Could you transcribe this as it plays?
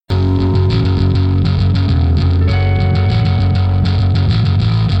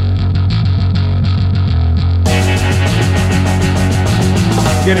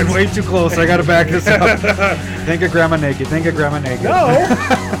getting way too close. I gotta back this up. Think of Grandma naked. Think of Grandma naked. No,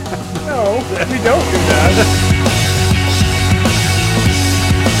 no, we don't do that.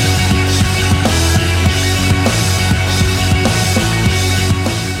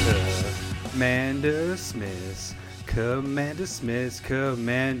 Commander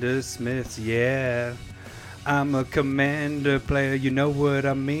Smith, yeah. I'm a commander player, you know what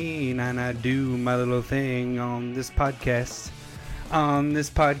I mean, and I do my little thing on this podcast. On this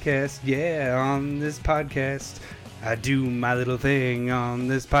podcast, yeah, on this podcast. I do my little thing on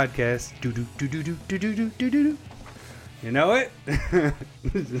this podcast. Do do do do do do do do do do. You know it?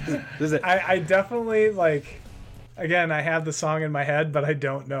 Is it? I definitely again, I have the song in my head, but I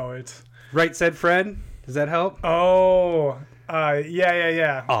don't know it. Right Said Fred? Does that help? Oh,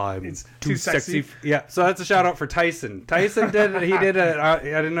 yeah. I'm too sexy. Yeah, so that's a shout out for Tyson. Tyson did I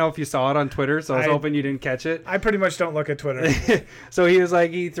didn't know if you saw it on Twitter, so I was hoping you didn't catch it. I pretty much don't look at Twitter. So he was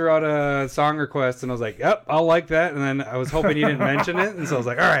like, he threw out a song request, and I was like, yep, I'll like that. And then I was hoping you didn't mention it, and so I was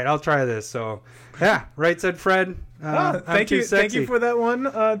like, all right, I'll try this. So yeah, Right Said Fred. Thank you for that one,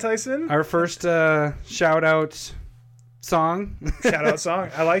 Tyson. Our first shout out song. Shout out song.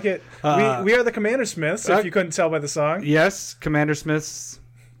 I like it. We are the Commander Smiths, if you couldn't tell by the song. Yes, Commander Smiths,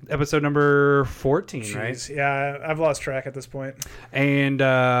 episode number 14. Jeez, right? Yeah, I've lost track at this point. And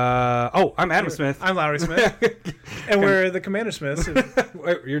I'm Adam Smith. I'm Lowry Smith. And we're the Commander Smiths.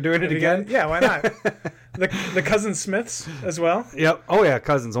 You're doing it again? Yeah, why not? The Cousin Smiths as well. Yep. Oh yeah,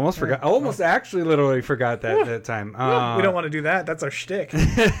 cousins. Almost forgot. Almost actually literally forgot that time. We don't want to do that. That's our shtick.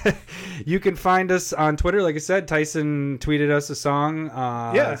 You can find us on Twitter. Like I said, Tyson tweeted us a song.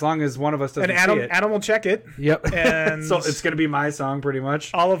 As long as one of us doesn't see it. Adam will check it. Yep. And so it's going to be my song pretty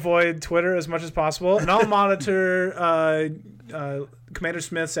much. I'll avoid Twitter as much as possible. And I'll monitor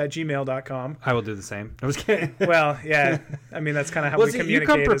commandersmiths@gmail.com. I will do the same. I was kidding. Well, yeah. I mean, that's kind of how we communicate. You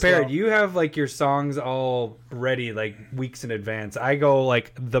come prepared. As well. You have your songs all ready weeks in advance. I go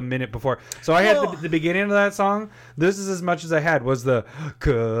the minute before. So I had the beginning of that song. This is as much as I had was the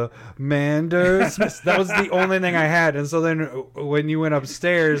Commander Smith. That was the only thing I had. And so then when you went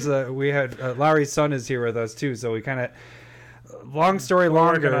upstairs, we had Lowry's son is here with us too. So we kind of. Long story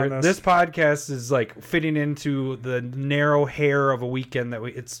longer, this podcast is fitting into the narrow hair of a weekend that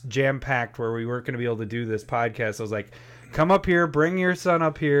it's jam-packed where we weren't going to be able to do this podcast. I was like, come up here, bring your son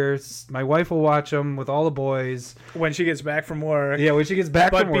up here. My wife will watch him with all the boys. When she gets back from work. Yeah, when she gets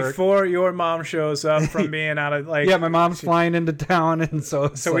back from work. But before your mom shows up from being out of Yeah, my mom's flying into town, and so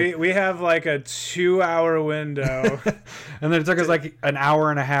we have a 2-hour window. And then it took us an hour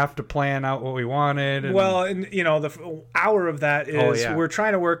and a half to plan out what we wanted. And... Well, and the hour of that is we're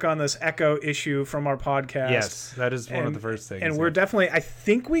trying to work on this echo issue from our podcast. Yes, that is one of the first things. And we're definitely, I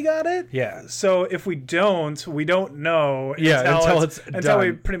think we got it. Yeah. So if we don't know. Until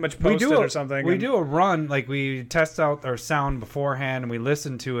we pretty much post it or something. We do a run, we test out our sound beforehand and we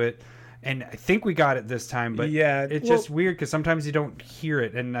listen to it, and I think we got it this time. But it's just weird because sometimes you don't hear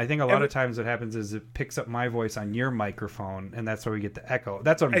it, and I think a lot of times what happens is it picks up my voice on your microphone, and that's where we get the echo.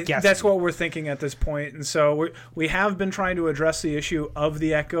 That's what I'm guessing. That's what we're thinking at this point, and so we have been trying to address the issue of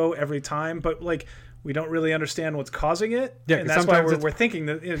the echo every time, but we don't really understand what's causing it, and that's why we're thinking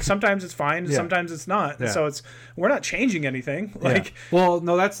that sometimes it's fine, and sometimes it's not. Yeah. So we're not changing anything. Well,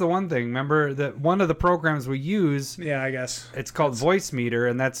 no, that's the one thing. Remember that one of the programs we use. Yeah, I guess it's called Voice Meter,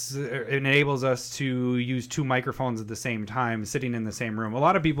 and it enables us to use 2 microphones at the same time, sitting in the same room. A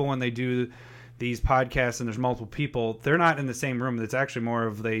lot of people when they do these podcasts and there's multiple people, they're not in the same room. It's actually more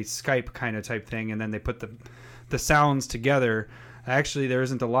of the Skype kind of type thing, and then they put the sounds together. Actually, there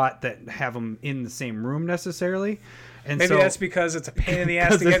isn't a lot that have them in the same room necessarily. And maybe that's because it's a pain in the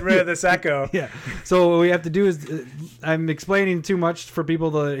ass to get rid of this echo. Yeah. So what we have to do is, I'm explaining too much for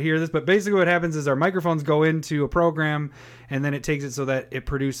people to hear this, but basically what happens is our microphones go into a program, and then it takes it so that it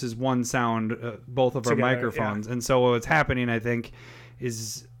produces one sound, both of our microphones. Yeah. And so what's happening, I think,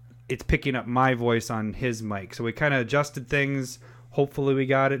 is it's picking up my voice on his mic. So we kind of adjusted things. Hopefully we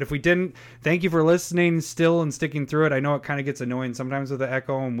got it. If we didn't, thank you for listening still and sticking through it. I know it kind of gets annoying sometimes with the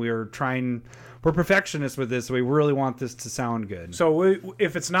echo, and we're perfectionists with this, so we really want this to sound good. So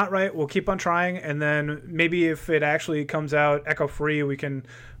if it's not right, we'll keep on trying, and then maybe if it actually comes out echo-free, we can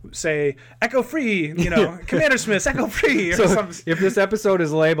say echo-free, Commander Smith's echo-free. So if this episode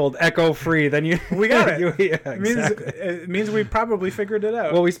is labeled echo-free, then we got it. Exactly. It means we probably figured it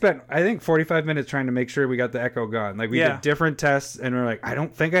out. Well, we spent, I think, 45 minutes trying to make sure we got the echo gone. We did different tests, and we're like, I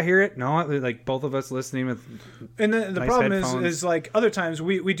don't think I hear it. No, both of us listening with And the problem is other times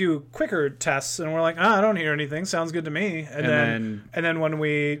we do quicker tests tests, and we're like, I don't hear anything. Sounds good to me. And then when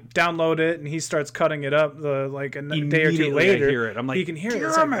we download it and he starts cutting it up, a day or two later, I hear it. I'm like, he can hear it.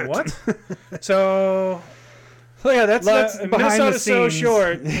 It's like, what? So yeah, that's behind Minnesota's the scenes. So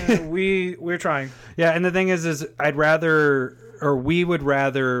short. We're trying. Yeah, and the thing is we would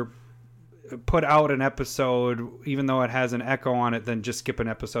rather put out an episode, even though it has an echo on it, than just skip an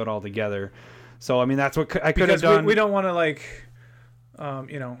episode altogether. So I mean, that's what I could have done. We don't want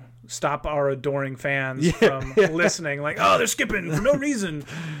to stop our adoring fans from listening. Like, oh, they're skipping for no reason.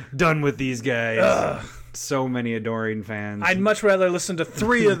 Done with these guys. Ugh. So many adoring fans. I'd much rather listen to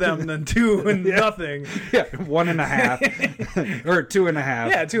 3 of them than 2 and nothing. Yeah, 1.5 or 2.5.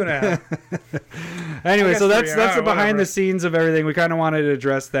 Yeah, 2.5. Anyway, so that's the behind the scenes of everything. We kind of wanted to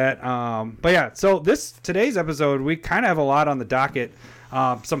address that. But yeah, so today's episode, we kind of have a lot on the docket.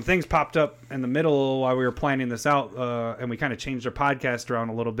 Some things popped up in the middle while we were planning this out, and we kind of changed our podcast around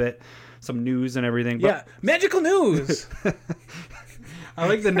a little bit. Some news and everything. But magical news. I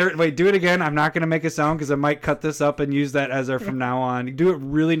like the nerd. Wait, do it again. I'm not going to make a sound because I might cut this up and use that as our from now on. Do it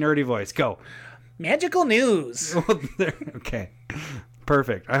really nerdy voice. Go. Magical news. Okay.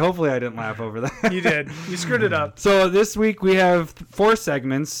 Perfect. Hopefully I didn't laugh over that. You did. You screwed it up. So this week we have 4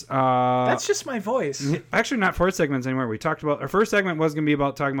 segments. That's just my voice. Actually, not 4 segments anymore. We talked about our first segment was going to be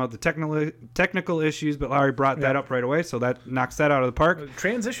about talking about the technical issues, but Larry brought that up right away, so that knocks that out of the park.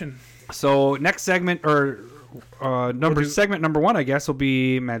 Transition. So next segment segment number 1, I guess, will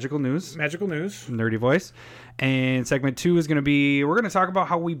be magical news. Magical news. Nerdy voice. And segment 2 is going to be, we're going to talk about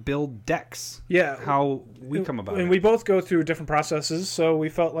how we build decks. Yeah. How we come about it. And we both go through different processes, so we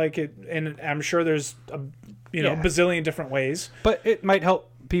felt like it, and I'm sure there's a bazillion different ways. But it might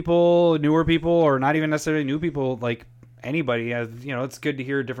help people, newer people, or not even necessarily new people, like anybody. It's good to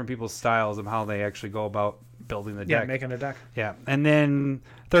hear different people's styles of how they actually go about building the deck. Yeah, making a deck. Yeah. And then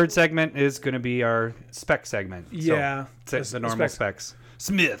third segment is going to be our spec segment. Yeah. So the normal specs.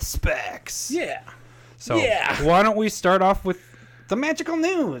 Smith specs. Yeah. So why don't we start off with the magical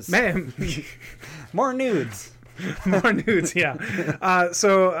news? Man. More nudes. More nudes, yeah.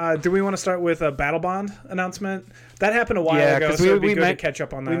 So do we want to start with a Battle Bond announcement? That happened a while ago, so it'd be good to catch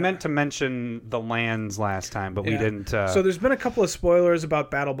up on that. We meant to mention the lands last time, but we didn't. So there's been a couple of spoilers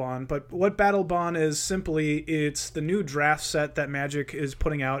about Battle Bond, but what Battle Bond is simply, it's the new draft set that Magic is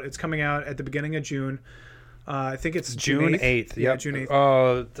putting out. It's coming out at the beginning of June. I think it's June 8th. Yeah, June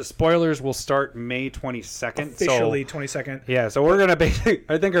 8th. The spoilers will start May 22nd. Officially 22nd. Yeah, so we're going to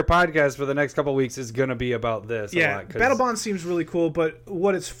I think our podcast for the next couple of weeks is going to be about this. Yeah, a lot, Battle Bond seems really cool, but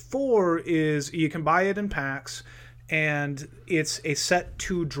what it's for is you can buy it in packs, and it's a set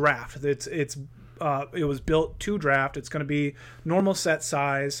to draft. It was built to draft. It's going to be normal set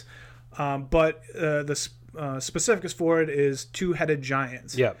size, but the specifics for it is 2-headed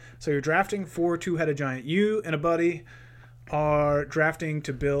giants. Yeah. So you're drafting for 2-headed giant. You and a buddy are drafting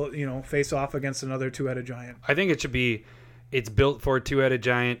to build, face off against another 2-headed giant. I think it should be, it's built for 2-headed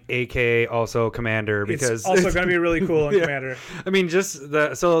giant, aka also commander, because it's also going to be really cool in Commander. I mean,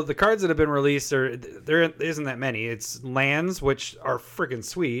 the cards that have been released there isn't that many. It's lands, which are freaking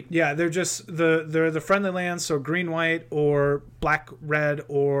sweet. Yeah, they're just they're the friendly lands, so green white or black red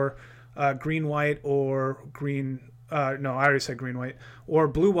or green white or green no, I already said green white, or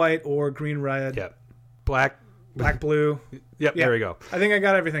blue white or green red. Yep. Black blue. Yep, there we go. I think I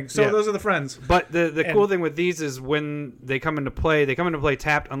got everything. So those are the friends. But the cool thing with these is when they come into play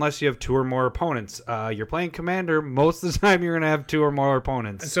tapped unless you have 2 or more opponents. You're playing Commander, most of the time you're going to have 2 or more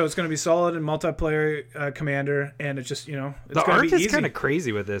opponents. And so it's going to be solid in multiplayer Commander, and it's just, it's the art is kind of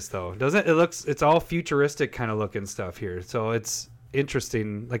crazy with this though, doesn't it? It's all futuristic kind of looking stuff here. So it's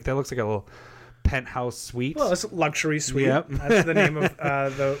interesting. Like that looks like a little penthouse suite. Well, it's a luxury suite. Yep. That's the name of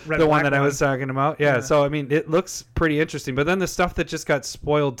the red the one that I was talking about. Yeah. So I mean, it looks pretty interesting. But then the stuff that just got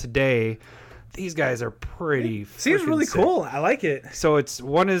spoiled today, these guys are pretty. Seems really sick. Cool. I like it. So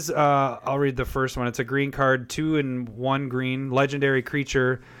one is I'll read the first one. It's a green card, 2 and 1 green, legendary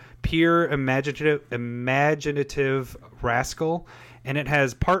creature, pure imaginative rascal, and it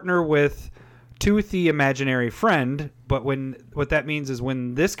has partner with Toothy imaginary friend, but what that means is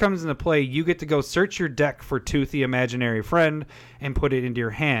when this comes into play, you get to go search your deck for Toothy imaginary friend and put it into your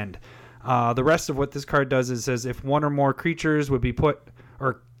hand. The rest of what this card does is says if 1 or more creatures would be put,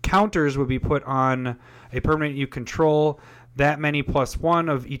 or counters would be put on a permanent you control, that many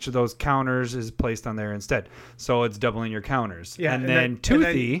 +1 of each of those counters is placed on there instead. So it's doubling your counters. Yeah, and then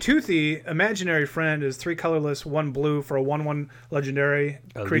Toothy. Toothy imaginary friend is 3 colorless, 1 blue for a 1/1 legendary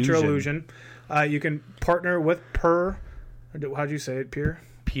creature illusion. You can partner with how'd you say it? Pure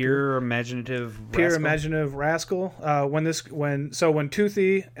Pure imaginative rascal. When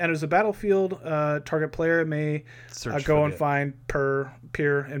Toothy enters the battlefield, target player may go and find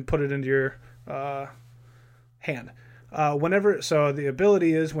Pure and put it into your hand. The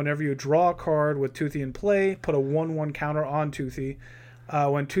ability is whenever you draw a card with Toothy in play, put a 1/1 counter on Toothy.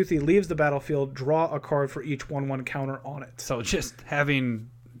 When Toothy leaves the battlefield, draw a card for each 1/1 counter on it. So just having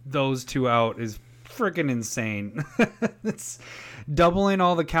those two out is freaking insane. It's doubling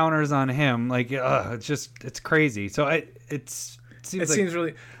all the counters on him. Like, it's crazy. So it seems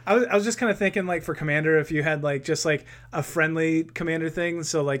really. I was just kind of thinking, like, for Commander, if you had like just like a friendly Commander thing.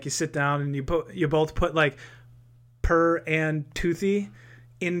 So like you sit down and you both put like Purr and Toothy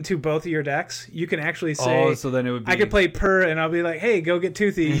into both of your decks, you can actually say, so then it would be... I could play Purr and I'll be like, hey, go get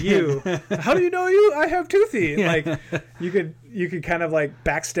Toothy, you. How do you know you? I have Toothy. Yeah. Like, you could kind of like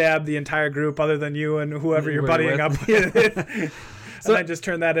backstab the entire group other than you and whoever you're buddying up with. So I just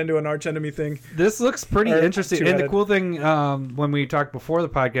turned that into an arch enemy thing. This looks pretty interesting. And the cool thing, when we talked before the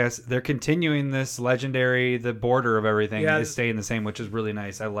podcast, they're continuing this legendary, the border of everything is staying the same, which is really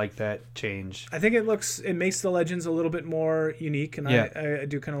nice. I like that change. I think it makes the legends a little bit more unique, and I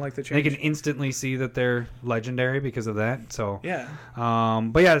do kind of like the change. They can instantly see that they're legendary because of that. So yeah.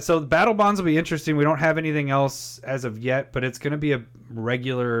 So the battle bonds will be interesting. We don't have anything else as of yet, but it's going to be a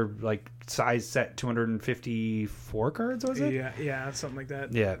regular like size set, 254 cards, was it? Yeah, something like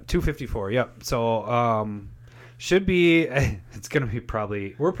that. Yeah, 254. Yep. So should be. It's gonna be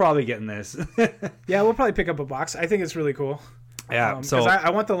we're probably getting this. Yeah, we'll probably pick up a box. I think it's really cool. Yeah, because I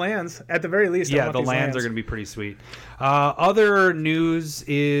want the lands at the very least. Yeah, the lands are going to be pretty sweet. Other news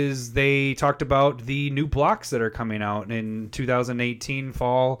is they talked about the new blocks that are coming out in 2018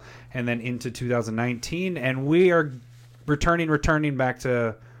 fall and then into 2019, and we are returning back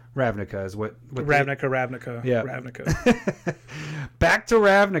to Ravnica is what Ravnica. Yeah. Ravnica. Back to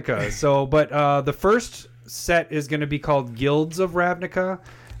Ravnica. So, but the first set is going to be called Guilds of Ravnica.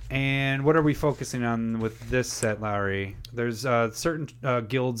 And what are we focusing on with this set, Lowry? There's certain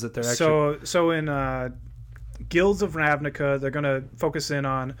guilds that they're actually... So in Guilds of Ravnica, they're going to focus in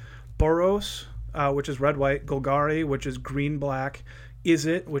on Boros, which is red-white, Golgari, which is green-black,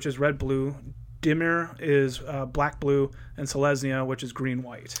 Izzet, which is red-blue, Dimir is black-blue, and Selesnya, which is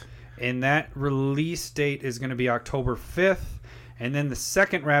green-white. And that release date is going to be October 5th. And then the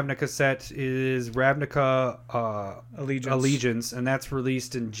second Ravnica set is Ravnica Allegiance, and that's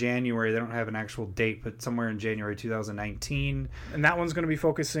released in January. They don't have an actual date, but somewhere in January 2019. And that one's going to be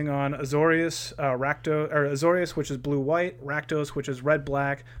focusing on Azorius, Azorius, which is blue-white, Rakdos, which is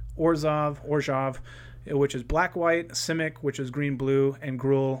red-black, Orzhov, which is black-white, Simic, which is green-blue, and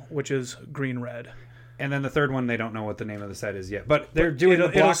Gruul, which is green-red. And then the third one, they don't know what the name of the set is yet, but they're doing the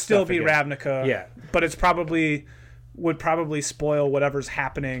block it'll still stuff be again. Ravnica. Yeah, but it's would probably spoil whatever's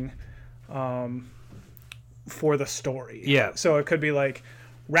happening for the story. Yeah. So it could be like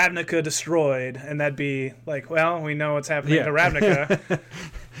Ravnica destroyed, and that'd be like, well, we know what's happening to Ravnica.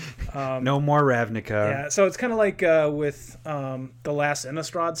 No more Ravnica. Yeah. So it's kind of like with the last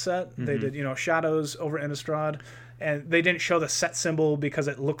Innistrad set. Mm-hmm. They did, Shadows over Innistrad, and they didn't show the set symbol because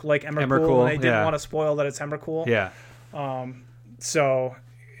it looked like Emrakul, and they didn't want to spoil that it's Emrakul. Yeah. So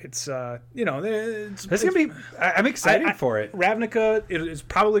it's it's gonna be. I'm excited for it. Ravnica is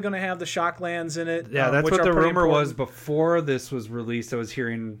probably going to have the Shocklands in it. Yeah, that's what the rumor was before this was released. I was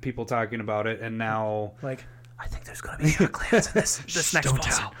hearing people talking about it, and now I think there's going to be Shocklands in this next don't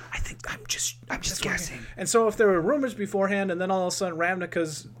fall. Tell. I think I'm just guessing. And so if there were rumors beforehand, and then all of a sudden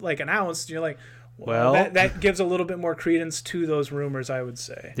Ravnica's announced, you're like, well, that gives a little bit more credence to those rumors, I would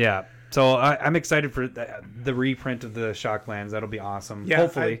say. Yeah. So I'm excited for the reprint of the Shocklands. That'll be awesome. Yeah,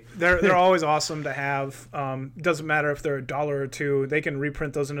 hopefully. They're always awesome to have. Doesn't matter if they're $1 or $2. They can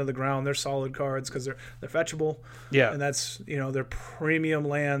reprint those into the ground. They're solid cards because they're fetchable. Yeah, and that's they're premium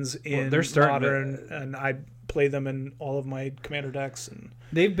lands in they're Modern, and I play them in all of my Commander decks. And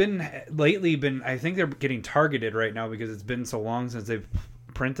they've been lately. I think they're getting targeted right now because it's been so long since they've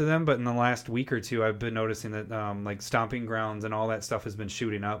printed them, but in the last week or two I've been noticing that Stomping Grounds and all that stuff has been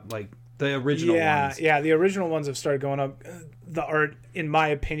shooting up, like the original ones. Yeah, the original ones have started going up. The art, in my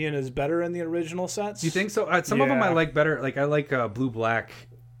opinion, is better in the original sets. You think so? Some of them I like better. Like I like Blue Black.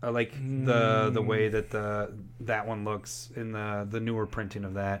 I like the way that that one looks in the newer printing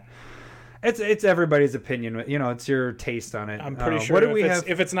of that. It's everybody's opinion. It's your taste on it. I'm pretty sure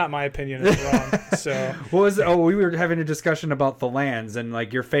if it's not my opinion, it's wrong. So we were having a discussion about the lands, and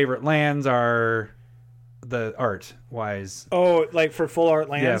your favorite lands are the art wise. Oh, like for full art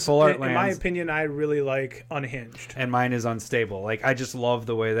lands? Yeah, full art lands. In my opinion, I really like Unhinged. And mine is Unstable. Like, I just love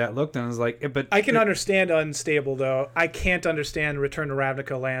the way that looked, and I was like, but I can understand Unstable, though. I can't understand Return to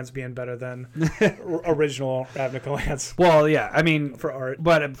Ravnica lands being better than original Ravnica lands. Well, yeah, I mean, for art.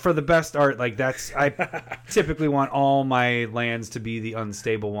 But for the best art, like, that's, I typically want all my lands to be the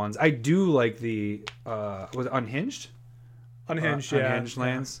unstable ones. I do like the, was it Unhinged? Unhinged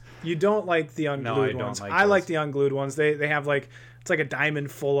lands. You don't like the unglued ones. I like the unglued ones. They have like, it's like a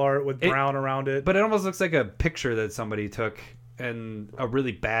diamond full art with brown around it. But it almost looks like a picture that somebody took, and a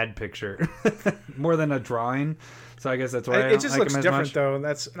really bad picture, more than a drawing. So I guess that's why it just looks different though. And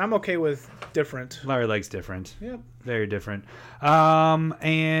I'm okay with different. Larry likes different. Yep. Very different.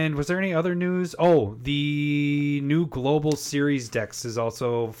 And was there any other news? Oh, the new Global Series decks is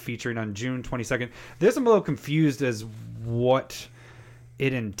also featuring on June 22nd. This I'm a little confused as what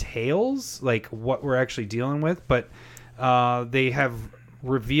it entails, like what we're actually dealing with, but they have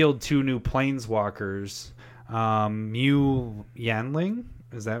revealed 2 new planeswalkers. Mu Yanling,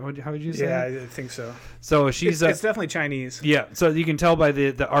 is that how would you say? Yeah, I think so. So she's it's definitely Chinese. Yeah, so you can tell by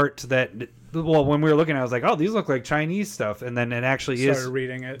the art that, well, when we were looking, I was like, oh, these look like Chinese stuff, and then it actually is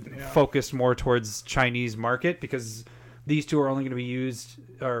reading it, focused more towards Chinese market, because these 2 are only going to be used,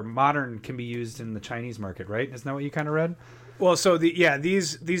 or modern can be used in the Chinese market, right? Isn't that what you kind of read? Well, so these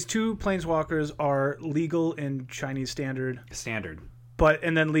 2 planeswalkers are legal in Chinese standard,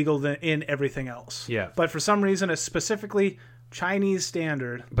 and then legal in everything else. Yeah. But for some reason, it's specifically Chinese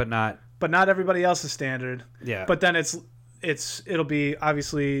standard, but not everybody else's standard. Yeah. But then it'll be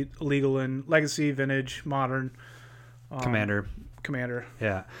obviously legal in Legacy, Vintage, Modern, Commander.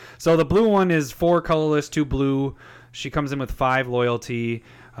 Yeah. So the blue one is 4 colorless, 2 blue. She comes in with 5 loyalty.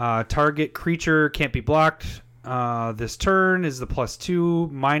 Target creature can't be blocked. This turn is the +2.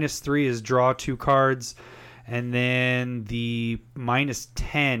 -3 is draw 2 cards. And then the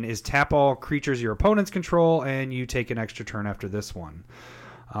 -10 is tap all creatures your opponents control, and you take an extra turn after this one.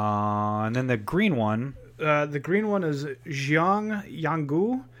 And then the green one. The green one is Jiang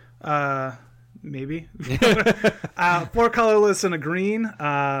Yanggu. Maybe. 4 colorless and a green.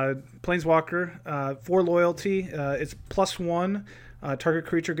 Planeswalker. 4 loyalty. It's +1. Target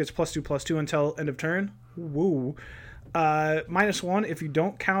creature gets +2/+2 until end of turn. Woo. -1 if you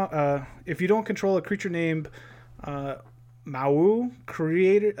don't control a creature named Mau,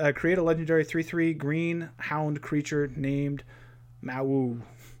 create a legendary 3/3 green hound creature named Mau.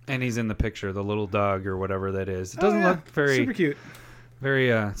 And he's in the picture, the little dog or whatever that is. It doesn't look very super cute.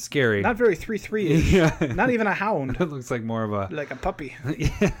 Very scary. Not very 3/3-ish. Yeah. Not even a hound. It looks like more of a puppy.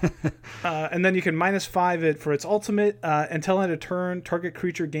 And then you can -5 it for its ultimate. Until end of turn, target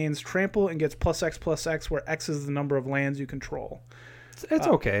creature gains trample and gets +X/+X, where X is the number of lands you control. It's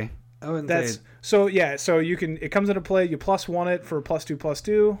okay. I wouldn't say so. Yeah, so you can. It comes into play. You +1 it for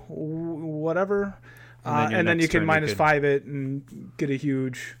 +2/+2, whatever. And then you can -5 it and get a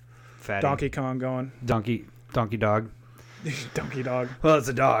huge fatty Donkey Kong going. Donkey dog. Donkey dog. Well, it's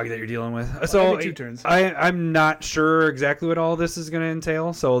a dog that you're dealing with. So every 2 turns. I'm not sure exactly what all this is going to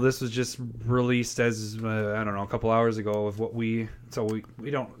entail. So this was just released as I don't know, a couple hours ago of what we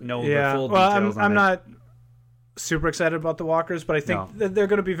don't know the full details. I'm not super excited about the walkers, but I think that they're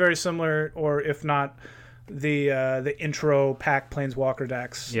going to be very similar, or if not, the intro pack planeswalker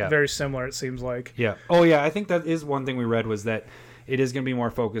decks. Yeah. Very similar, it seems like. Yeah. Oh yeah, I think that is one thing we read, was that it is going to be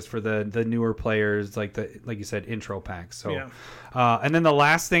more focused for the newer players, like you said, intro packs. So, yeah. And then the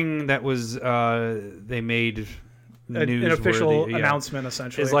last thing that was they made an official announcement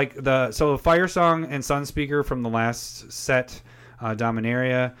essentially is like the Fire Song and Sunspeaker from the last set,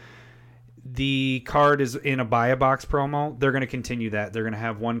 Dominaria. The card is in a buy a box promo. They're going to continue that. They're going to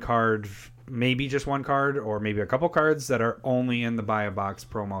have one card, maybe just one card, or maybe a couple cards that are only in the buy a box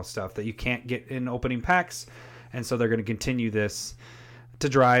promo stuff that you can't get in opening packs. And so they're going to continue this to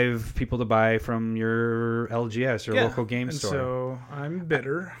drive people to buy from your LGS, your local game store. So I'm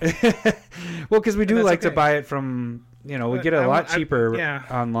bitter. Well, because we do like to buy it from, we get it a lot cheaper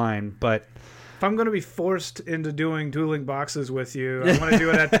online. But if I'm going to be forced into doing dueling boxes with you, I want to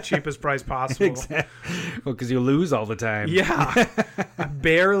do it at the cheapest price possible. Exactly. Well, because you lose all the time. Yeah. I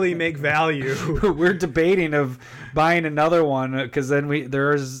barely make value. We're debating of buying another one, because then we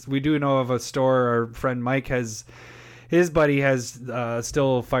do know of a store. Our friend Mike his buddy has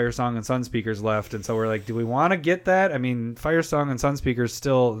still Fire Song and Sunspeakers left, and so we're like, do we want to get that? I mean, Fire Song and Sunspeakers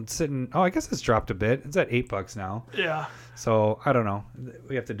still sitting. Oh, I guess it's dropped a bit. It's at $8 now. Yeah. So I don't know.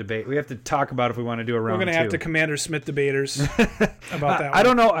 We have to debate. We have to talk about if we want to do a round. We're going to have to Commander Smith debaters about that. I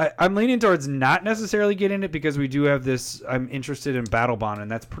don't know. I'm leaning towards not necessarily getting it because we do have this. I'm interested in Battle Bond, and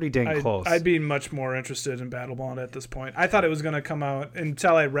that's pretty dang close. I'd be much more interested in Battle Bond at this point. I thought it was going to come out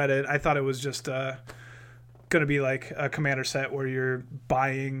until I read it. I thought it was just going to be like a Commander set where you're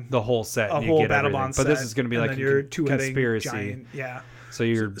buying the whole set, a whole Battle Bond set. But this is going to be like a conspiracy. Giant, yeah. So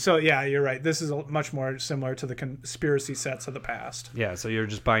yeah, you're right. This is much more similar to the conspiracy sets of the past. Yeah, so you're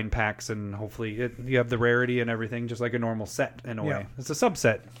just buying packs, and hopefully you have the rarity and everything, just like a normal set in a way. It's a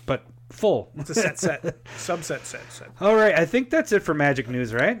subset, but full. It's a subset set. All right, I think that's it for Magic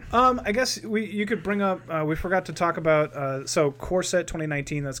news, right? I guess you could bring up. We forgot to talk about Core Set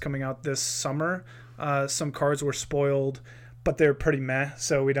 2019 that's coming out this summer. Some cards were spoiled, but they're pretty meh.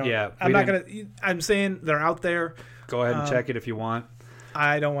 So we don't. Yeah, I'm saying they're out there. Go ahead and check it if you want.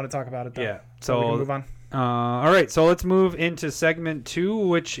 I don't want to talk about it, though. Yeah. So we can move on. All right. So let's move into segment 2,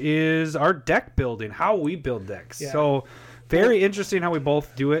 which is our deck building, how we build decks. Yeah. So very interesting how we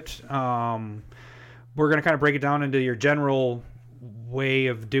both do it. We're going to kind of break it down into your general way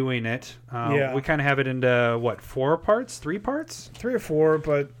of doing it. We kind of have it into, 4 parts? 3 parts? 3 or 4,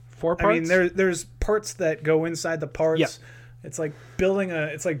 but 4 parts? I mean, there's parts that go inside the parts. Yeah. It's like building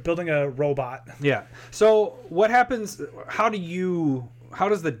a robot. Yeah. So what happens? How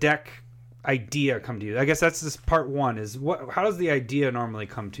does the deck idea come to you? I guess that's this part 1 is how does the idea normally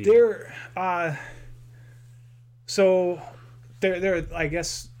come to you? So there I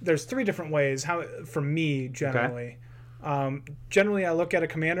guess there's 3 different ways how for me generally. Okay. Generally I look at a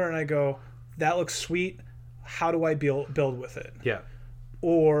commander and I go, that looks sweet. How do I build with it? Yeah.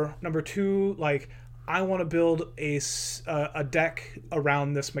 Or number 2, like I want to build a deck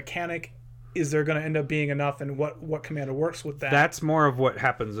around this mechanic. Is there going to end up being enough, and what commander works with that? That's more of what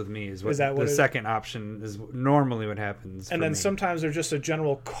happens with me. Is that the second option is normally what happens. And then sometimes there's just a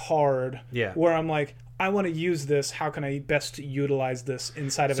general card. Yeah. Where I'm like, I want to use this. How can I best utilize this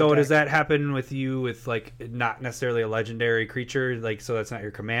inside of a deck? So does that happen with you with like not necessarily a legendary creature, like so that's not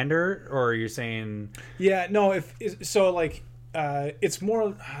your commander, or are you saying? Yeah. No. It's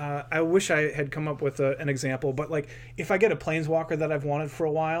more. I wish I had come up with an example, but like if I get a planeswalker that I've wanted for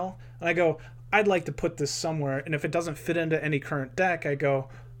a while, and I go, I'd like to put this somewhere, and if it doesn't fit into any current deck, I go,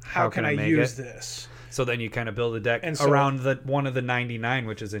 how can I use this? So then you kind of build a deck around one of the 99,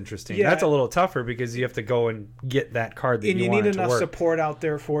 which is interesting. Yeah, that's a little tougher because you have to go and get that card that you want to work. And you need enough support out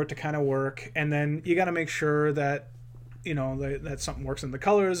there for it to kind of work, and then you got to make sure that that something works in the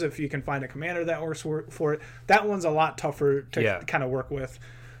colors. If you can find a commander that works for it, that one's a lot tougher to kind of work with.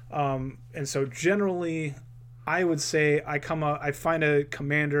 And so generally, I would say I find a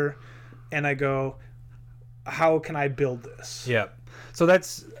commander, and I go, how can I build this? Yeah. So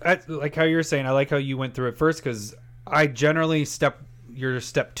that's like how you're saying. I like how you went through it first because I generally your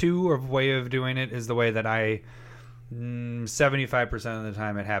step 2 of way of doing it is the way that I 75% of the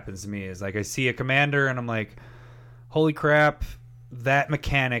time it happens to me is like I see a commander and I'm like, holy crap, that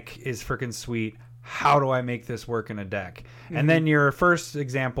mechanic is freaking sweet. How do I make this work in a deck? Mm-hmm. And then your first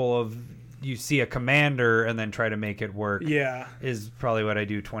example of you see a commander and then try to make it work is probably what I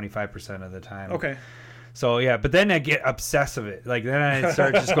do 25% of the time. Okay. So, yeah, but then I get obsessed with it. Like, then I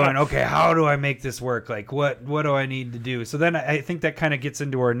start just going, okay, how do I make this work? Like, what do I need to do? So then I think that kind of gets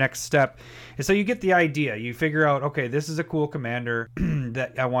into our next step. And so you get the idea. You figure out, okay, this is a cool commander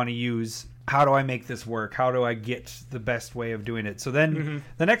that I want to use. How do I make this work? How do I get the best way of doing it? So then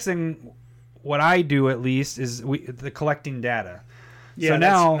the next thing, what I do at least, is the collecting data. Yeah, so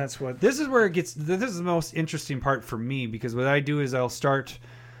now this is where this is the most interesting part for me because what I do is I'll start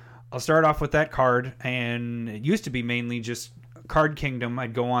off with that card, and it used to be mainly just Card Kingdom.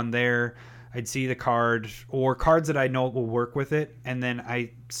 I'd go on there, I'd see the card or cards that I know will work with it, and then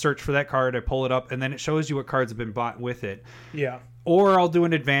I search for that card, I pull it up, and then it shows you what cards have been bought with it. Yeah. Or I'll do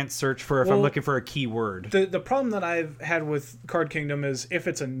an advanced search for if I'm looking for a keyword. The problem that I've had with Card Kingdom is if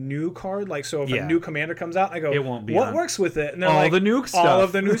it's a new card, like so if a new commander comes out, I go, it won't be what works with it? And they're all the new stuff. All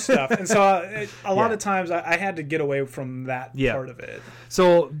of the new stuff. And so a lot of times I had to get away from that part of it.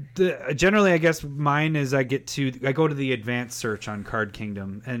 So generally, I guess mine is I go to the advanced search on Card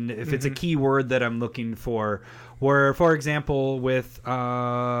Kingdom, and if it's a keyword that I'm looking for, where for example with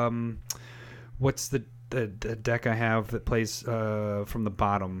what's the deck I have that plays from the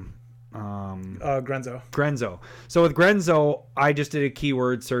bottom. Grenzo. So with Grenzo, I just did a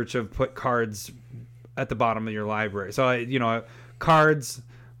keyword search of put cards at the bottom of your library. So cards,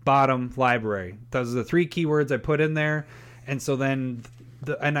 bottom, library. Those are the 3 keywords I put in there, and so then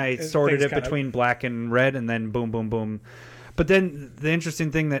I sorted it between black and red, and then boom, boom, boom. But then the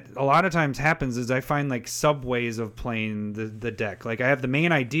interesting thing that a lot of times happens is I find like subways of playing the deck. Like I have the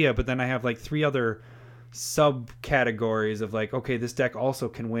main idea, but then I have like 3 other subcategories of like, okay, this deck also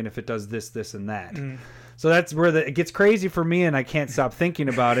can win if it does this, this, and that. So that's where it gets crazy for me, and I can't stop thinking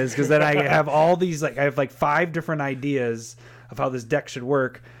about it, is because then I have all these, like, I have like 5 different ideas of how this deck should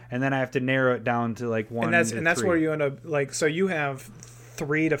work, and then I have to narrow it down to like 1 and that's where you end up, like, so you have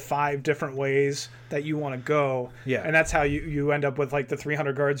 3 to 5 different ways that you want to go, and that's how you end up with like the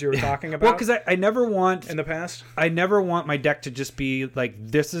 300 guards you were talking about. Well, because I never want in the past, I never want my deck to just be like,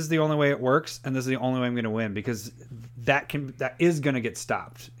 this is the only way it works, and this is the only way I'm going to win, because that is going to get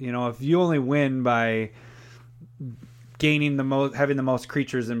stopped. You know, if you only win by gaining having the most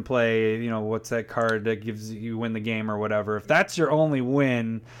creatures in play, you know, what's that card that gives you win the game or whatever, if that's your only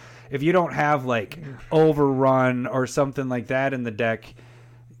win, if you don't have like overrun or something like that in the deck,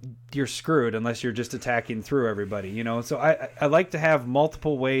 you're screwed unless you're just attacking through everybody, you know. So I like to have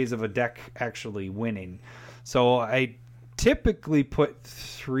multiple ways of a deck actually winning. So I typically put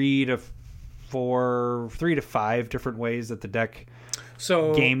 3 to 5 different ways that the deck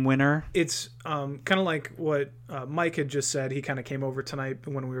game winner. It's kind of like what Mike had just said. He kind of came over tonight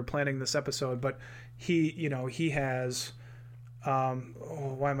when we were planning this episode, but he has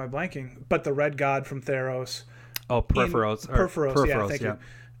why am I blanking? But the Red God from Theros. Oh, Purphoros. Yeah, thank you.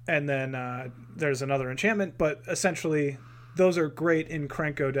 And then there's another enchantment, but essentially those are great in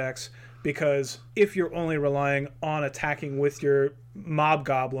Krenko decks, because if you're only relying on attacking with your mob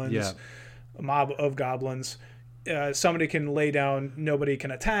of goblins, somebody can lay down, nobody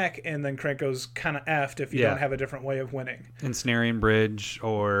can attack, and then Krenko's kind of effed if you don't have a different way of winning. Ensnaring Bridge,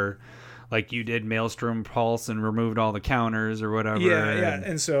 or like you did Maelstrom Pulse and removed all the counters or whatever. Yeah.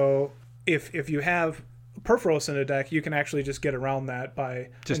 And so if you have Purphoros in a deck, you can actually just get around that by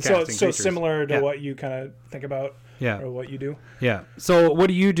just casting so similar to what you kind of think about, or what you do. Yeah. So what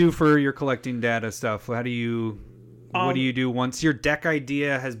do you do for your collecting data stuff? How do you what do you do once your deck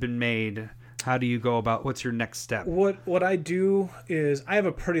idea has been made? How do you go about, what's your next step? What I do is I have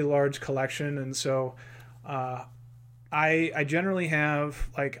a pretty large collection, and so I generally have,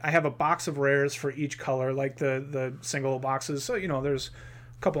 like, I have a box of rares for each color, like the single boxes. So, you know, there's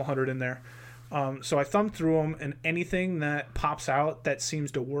a couple hundred in there. So I thumb through them, and anything that pops out that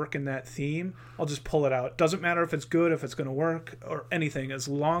seems to work in that theme, I'll just pull it out. Doesn't matter if it's good, if it's going to work, or anything. As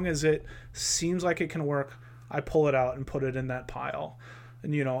long as it seems like it can work, I pull it out and put it in that pile.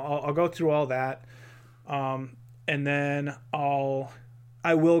 And, you know, I'll go through all that. And then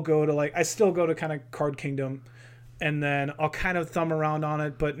I will go to, like, I still go to kind of Card Kingdom, and then I'll kind of thumb around on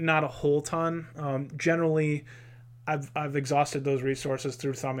it, but not a whole ton. Generally, I've exhausted those resources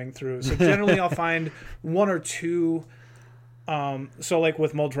through thumbing through. So generally I'll find 1 or 2. So like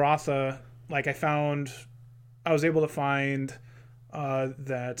with Muldrotha, like I was able to find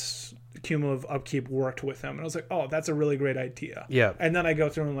that cumulative upkeep worked with them, and I was like, oh, that's a really great idea. Yeah. And then I go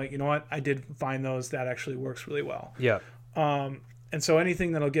through and, like, you know what, I did find those that actually works really well. Yeah. And so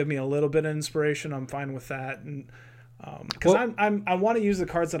anything that'll give me a little bit of inspiration, I'm fine with that. And because I want to use the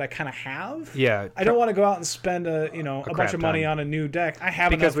cards that I kind of have. Yeah. I don't want to go out and spend a bunch of money on a new deck. I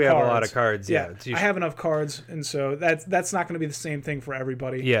have because enough we cards. have a lot of cards. Yeah. I have enough cards, and so that's not going to be the same thing for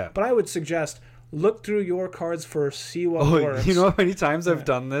everybody. Yeah. But I would suggest look through your cards first, see what works. You know how many times I've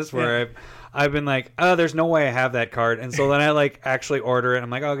done this where I've been like, oh, there's no way I have that card. And so then I like actually order it. I'm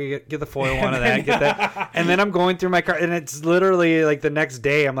like, oh, get the foil one of that, get that. And then I'm going through my card, and it's literally like the next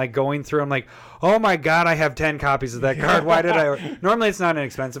day I'm like going through, I'm like, oh my God, I have 10 copies of that card. Why did I? Normally it's not an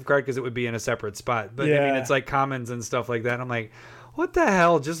expensive card because it would be in a separate spot. But I mean, it's like commons and stuff like that. I'm like, what the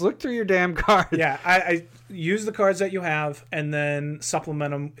hell? Just look through your damn cards. Yeah, I use the cards that you have and then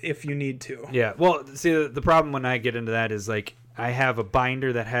supplement them if you need to. Yeah, well, see, the problem when I get into that is, like, I have a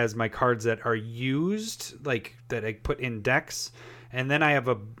binder that has my cards that are used, like, that I put in decks, and then I have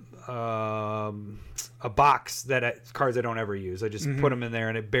a box that cards I don't ever use. I just put them in there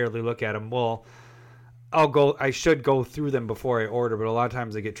and I barely look at them. Well, I should go through them before I order, but a lot of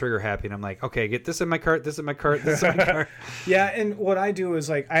times I get trigger happy and I'm like, okay, get this in my cart, this in my cart, this in my cart. Yeah, and what I do is,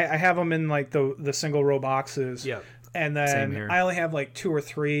 like, I have them in, like, the single row boxes. Yeah. And then I only have like 2 or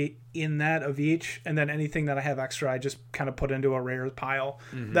 3 in that of each, and then anything that I have extra, I just kind of put into a rare pile.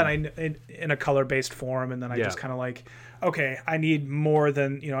 Then in a color based form, and then I just kind of like, okay, I need more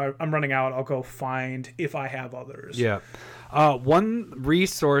than, you know, I'm running out. I'll go find if I have others. Yeah. One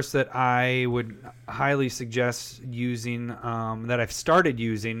resource that I would highly suggest using, that I've started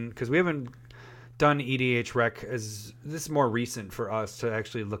using, because we haven't done EDH Rec, this is more recent for us to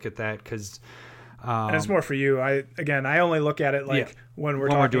actually look at that, because And it's more for you. I only look at it like when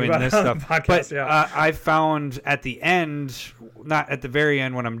we're doing about this stuff. Podcast, but I found at the end, not at the very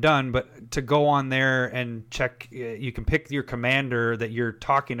end when I'm done, but to go on there and check, you can pick your commander that you're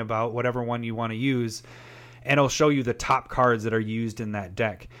talking about, whatever one you want to use, and it'll show you the top cards that are used in that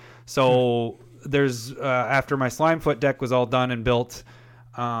deck. So there's after my Slimefoot deck was all done and built,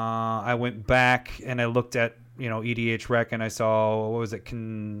 I went back and I looked at EDH Rec, and I saw, what was it,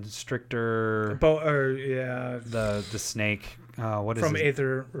 Constrictor, the snake, what is from it?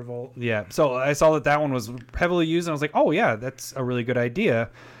 Aether Revolt. Yeah, so I saw that one was heavily used, and I was like, oh yeah, that's a really good idea.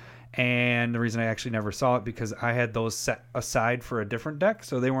 And the reason I actually never saw it, because I had those set aside for a different deck,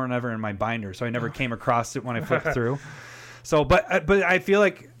 so they weren't ever in my binder, so I never came across it when I flipped through. So but I feel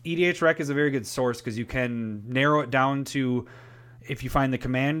like EDH Rec is a very good source, because you can narrow it down to, if you find the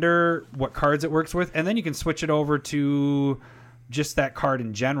commander, what cards it works with, and then you can switch it over to just that card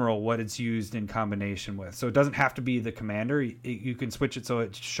in general, what it's used in combination with. So it doesn't have to be the commander. You can switch it so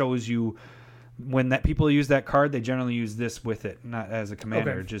it shows you when that people use that card, they generally use this with it, not as a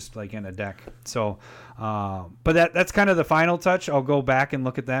commander, just like in a deck. So, but that's kind of the final touch. I'll go back and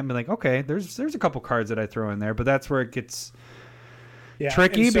look at that and be like, okay, there's a couple cards that I throw in there, but that's where it gets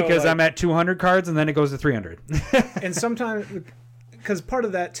tricky, so, because I'm at 200 cards and then it goes to 300. And sometimes, because part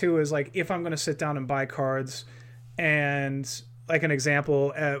of that too is like, if I'm going to sit down and buy cards, and like an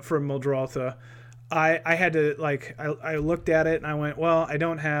example for Muldrotha, I had to I looked at it and I went, well, I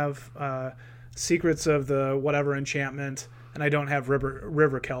don't have Secrets of the whatever enchantment, and I don't have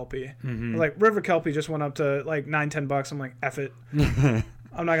River Kelpie. Mm-hmm. Like River Kelpie just went up to like $9-10. I'm like, F it.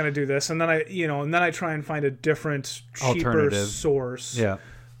 I'm not gonna do this. And then I try and find a different, cheaper source. Yeah.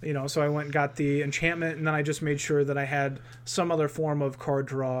 So I went and got the enchantment, and then I just made sure that I had some other form of card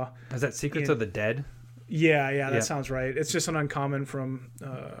draw. Is that Secrets of the Dead? Yeah, that sounds right. It's just an uncommon from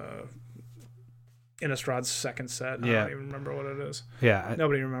Innistrad's second set. I don't even remember what it is. Yeah.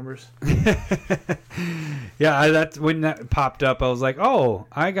 Nobody remembers. That's when that popped up. I was like, oh,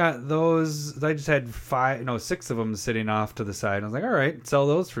 I got those. I just had 6 of them sitting off to the side. I was like, all right, sell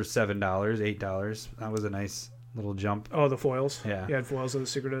those for $7, $8. That was a nice little jump. Oh, the foils. Yeah. You had foils of the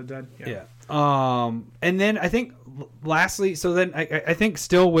Secret of the Dead. Yeah. And then I think lastly, so then I think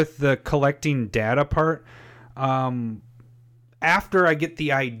still with the collecting data part, after I get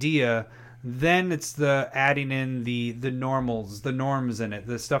the idea, then it's the adding in the normals, the norms in it,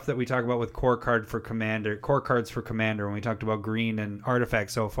 the stuff that we talk about with core cards for commander when we talked about green and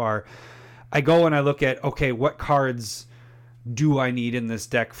artifacts so far. I go and I look at, okay, what cards do I need in this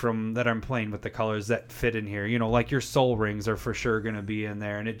deck from that I'm playing with the colors that fit in here? Like your Soul Rings are for sure going to be in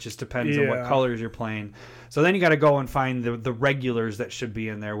there, and it just depends on what colors you're playing. So then you got to go and find the regulars that should be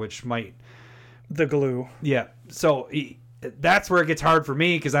in there, which might... The glue. Yeah. So that's where it gets hard for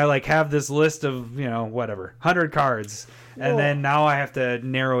me, because I have this list of, 100 cards. And then now I have to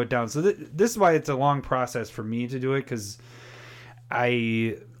narrow it down. So this is why it's a long process for me to do it, because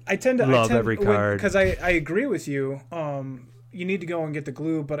I tend to love every card. Because I agree with you. You need to go and get the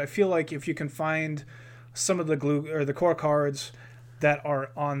glue, but I feel like if you can find some of the glue or the core cards that are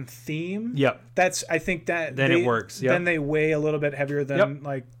on theme, I think that then it works. Yep. Then they weigh a little bit heavier than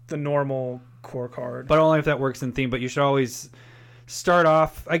like the normal core card. But only if that works in theme. But you should always start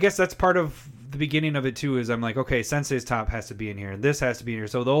off. I guess that's part of the beginning of it too. Is I'm like, okay, Sensei's top has to be in here, and this has to be in here.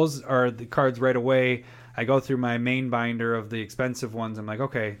 So those are the cards right away. I go through my main binder of the expensive ones. I'm like,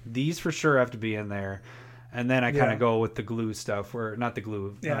 okay, these for sure have to be in there. And then I kind of go with the glue stuff, or not the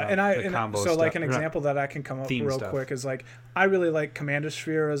glue. The combo so stuff. Like an example that I can come up real quick is like, I really like Commander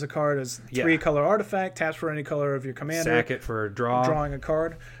Sphere as a card, as 3-color artifact, taps for any color of your commander. Sack it for drawing a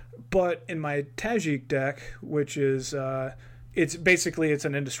card. But in my Tajik deck, which is it's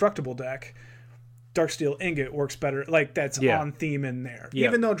an indestructible deck, Darksteel Ingot works better. Like that's on theme in there. Yep.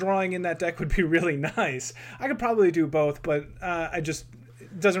 Even though drawing in that deck would be really nice, I could probably do both, but it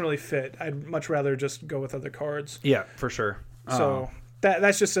doesn't really fit. I'd much rather just go with other cards. Yeah, for sure. So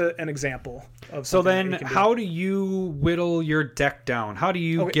that's just an example of. So then, how do you whittle your deck down? How do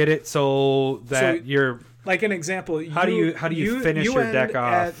you get it so that you're like an example? How do you finish your deck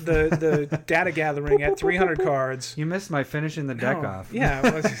off? At the data gathering at 300 cards. You missed my finishing the deck off.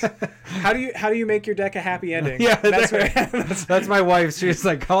 Yeah. How do you make your deck a happy ending? Yeah, that's my wife. She's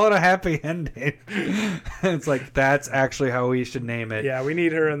like, call it a happy ending. It's like, that's actually how we should name it. Yeah, we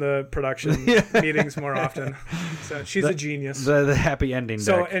need her in the production meetings more often. So she's a genius. The happy ending deck.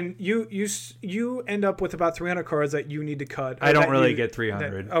 So and you end up with about 300 cards that you need to cut. I don't really get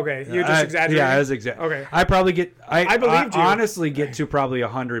 300. Okay, you're just exaggerating. Yeah, I was exaggerating. Okay. I probably get. I believed you. Honestly get to probably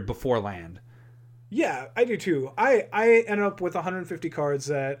 100 before land. Yeah, I do too. I end up with 150 cards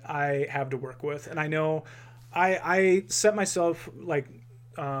that I have to work with, and I know I set myself like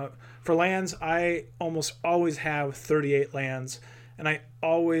for lands. I almost always have 38 lands, and I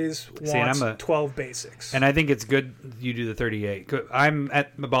always want 12 basics. And I think it's good you do the 38. I'm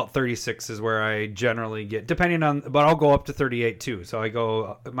at about 36 is where I generally get, depending on, but I'll go up to 38 too. So I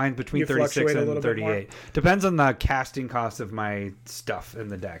go, mine's between 36 and 38. Depends on the casting cost of my stuff in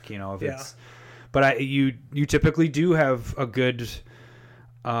the deck, if it's, but you typically do have a good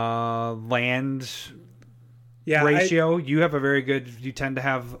land ratio. You have a very good, you tend to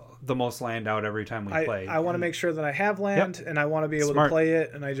have the most land out every time we play. I want to make sure that I have land, and I want to be able to play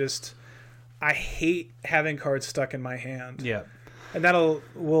it, and I hate having cards stuck in my hand. Yeah. And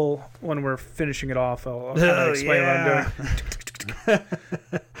when we're finishing it off, I'll kind of explain what I'm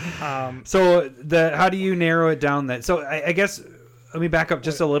doing. So how do you narrow it down then? So I guess, let me back up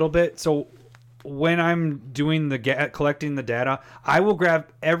just a little bit. So when I'm doing collecting the data, I will grab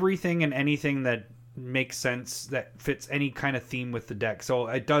everything and anything that makes sense, that fits any kind of theme with the deck. So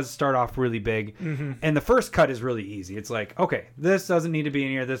it does start off really big, and the first cut is really easy. It's like, okay, this doesn't need to be in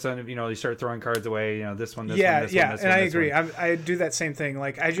here. This one, you start throwing cards away. This one, this one, this one, this and one, I agree. I do that same thing.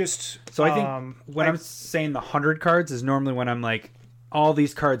 Like I just I think when I'm saying the 100 cards is normally when I'm like, all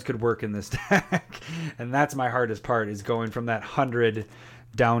these cards could work in this deck, and that's my hardest part, is going from that 100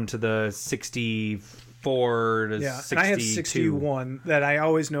 down to the 64 to 62. And I have 61 that I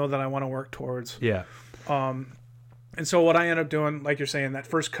always know that I want to work towards. Yeah. And so what I end up doing, like you're saying, that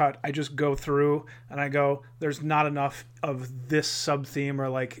first cut, I just go through and I go, there's not enough of this sub theme or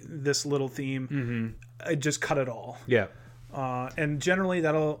like this little theme. I just cut it all. Yeah. And generally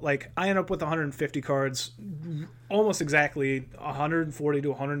that'll, like, I end up with 150 cards, almost exactly 140 to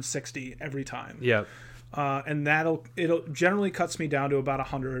 160 every time. Yeah. And it'll generally cuts me down to about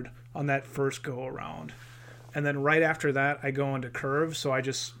 100 on that first go around. And then right after that, I go into curve. So I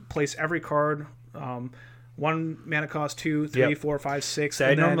just place every card, 1 mana cost, 2, 3, 4, 5, 6, so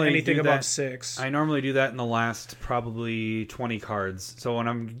and then anything above 6. I normally do that in the last probably 20 cards. So when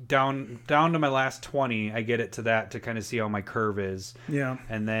I'm down to my last 20, I get it to that to kind of see how my curve is. Yeah.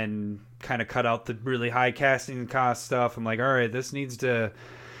 And then kind of cut out the really high casting cost stuff. I'm like, all right, this needs to,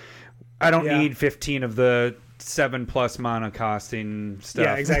 I don't need 15 of the 7+ mana costing stuff.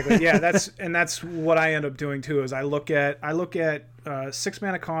 Yeah, exactly. Yeah, that's what I end up doing too. Is I look at 6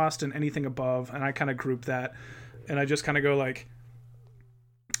 mana cost and anything above, and I kind of group that, and I just kind of go like,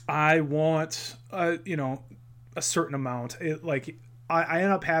 I want a certain amount. I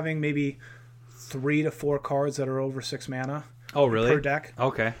end up having maybe 3 to 4 cards that are over 6 mana. Oh, really? Per deck.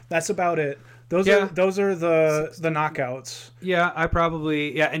 Okay. That's about it. Those are the knockouts. Yeah,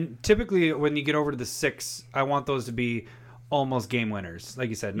 and typically when you get over to the 6, I want those to be almost game winners, like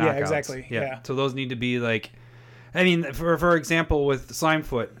you said, knockouts. Yeah, exactly. Yeah. So those need to be like, I mean, for example, with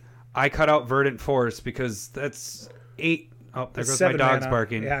Slimefoot, I cut out Verdant Force because that's 8. Oh, there goes my dog's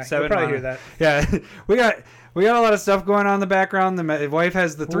barking. Yeah, 7 you'll probably mana. hear Yeah, that. we got a lot of stuff going on in the background. The wife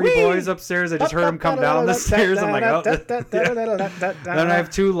has the 3 boys upstairs. I just heard them come down the stairs. I'm like, oh. Then I have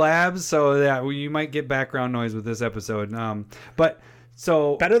 2 labs, so yeah, you might get background noise with this episode. But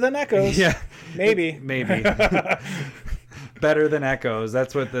so better than echoes. Yeah, maybe. Better than echoes.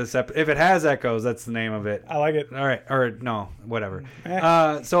 That's what this. If it has echoes, that's the name of it. I like it. All right, or no, whatever.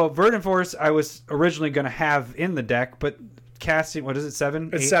 So Verdant Force, I was originally going to have in the deck, but casting, what is it,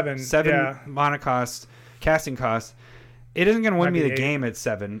 7? It's 7. 7 mana cost, casting cost. It isn't going to win me the game at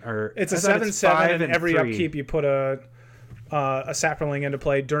 7. Or it's a 7/7, and every 3. Upkeep you put a sapling into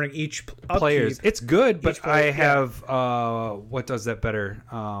play during each players. It's good, but I have what does that better?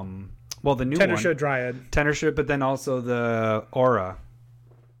 Well, the new Tenersha Dryad. Tenersha, but then also the Aura.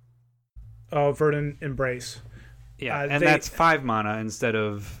 Oh, Verdant Embrace. Yeah, and that's 5 mana instead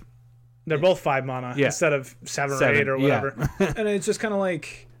of... They're both 5 mana instead of 7 or 8 or whatever. Yeah. And it's just kind of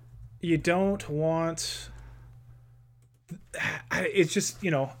like, you don't want... It's just,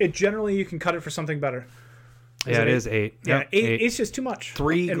 it generally you can cut it for something better. It is 8. Yeah, yep, 8. It's just too much.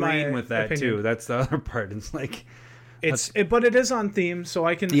 3 green with that opinion. Too. That's the other part. It's like... But it is on theme, so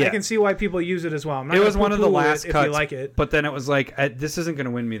I can see why people use it as well. It was one of the last cuts, if you like it. But then it was like, this isn't going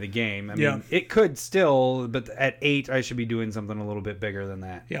to win me the game. I mean, it could still, but at 8, I should be doing something a little bit bigger than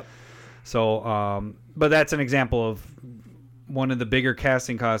that. Yep. So, but that's an example of one of the bigger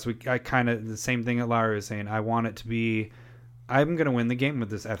casting costs. I kind of the same thing that Larry was saying. I want it to be, I'm going to win the game with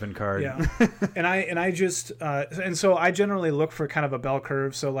this effing card. Yeah. and so I generally look for kind of a bell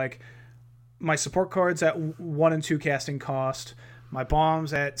curve. So like, my support cards at 1 and 2 casting cost, my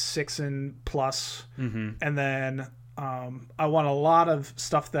bombs at 6 and plus, and then I want a lot of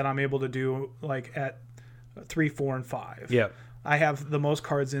stuff that I'm able to do like at 3, 4, and 5. Yeah. I have the most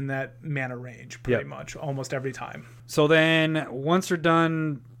cards in that mana range pretty much almost every time. So then once you're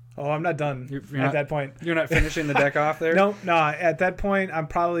done... Oh, I'm not done that point. You're not finishing the deck off there? No. At that point, I'm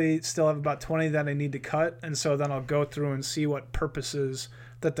probably still have about 20 that I need to cut. And so then I'll go through and see what purposes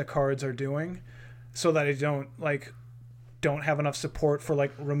that the cards are doing so that I don't have enough support for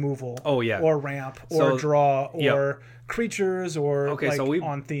like removal or ramp or draw or creatures or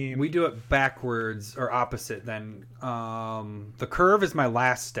on theme. We do it backwards or opposite then. The curve is my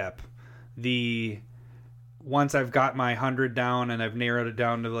last step. Once I've got my 100 down and I've narrowed it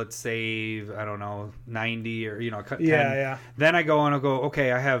down to, let's say, I don't know, 90 or, cut 10. Yeah. Then I go and I'll go,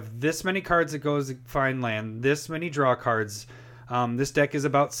 okay, I have this many cards that goes to find land, this many draw cards. This deck is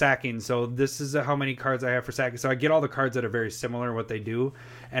about sacking, so this is how many cards I have for sacking. So I get all the cards that are very similar what they do,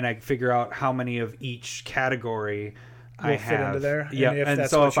 and I figure out how many of each category I have. Fit into there. Yeah, and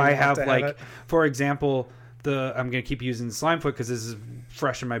so if I have, like, for example... I'm going to keep using Slimefoot because this is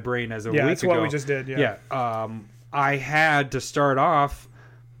fresh in my brain as a week ago. Yeah, that's what we just did. Yeah. I had to start off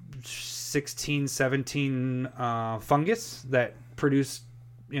 16, 17 fungus that produced,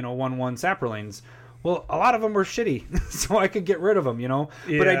 1/1 Saprolanes. Well, a lot of them were shitty, so I could get rid of them, Yeah.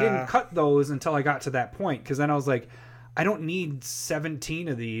 But I didn't cut those until I got to that point because then I was like, I don't need 17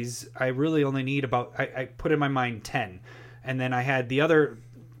 of these. I really only need about, I put in my mind 10. And then I had the other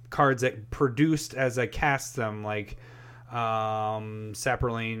cards that produced as I cast them, like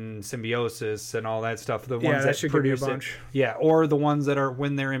Saprolane Symbiosis and all that stuff. The ones that produce it. Yeah, or the ones that are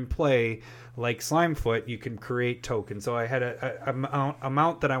when they're in play, like Slimefoot, you can create tokens. So I had a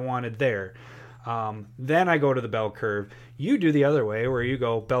amount that I wanted there. Then I go to the bell curve. You do the other way, where you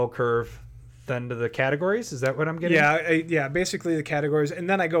go bell curve, then to the categories. Is that what I'm getting? Yeah, basically the categories, and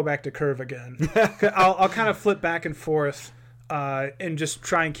then I go back to curve again. I'll kind of flip back and forth. And just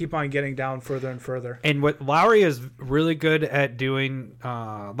try and keep on getting down further and further. And what Lowry is really good at doing,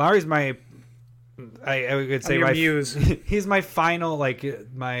 Lowry's I would say my muse. He's my final,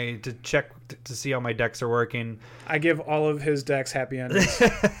 to check to see how my decks are working. I give all of his decks happy endings.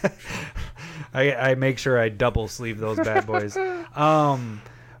 I make sure I double sleeve those bad boys.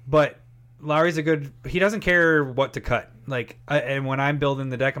 But Lowry's he doesn't care what to cut. And when I'm building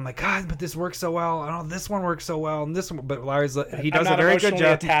the deck, I'm like, God, but this works so well. I don't know, this one works so well, and this one. But Larry's he does a very good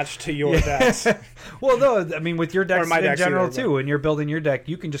job. Attached to your decks. Well, no, I mean with your decks in general too. When you're building your deck,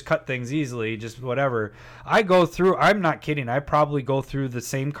 you can just cut things easily, just whatever. I go through. I'm not kidding. I probably go through the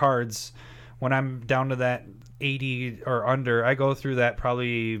same cards when I'm down to that 80 or under. I go through that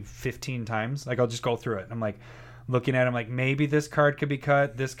probably 15 times. I'll just go through it. I'm like, looking at him like maybe this card could be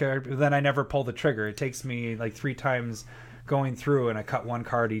cut, this card, then I never pull the trigger. It takes me like 3 times going through and I cut one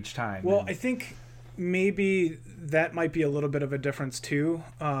card each time. Well, I think maybe that might be a little bit of a difference too.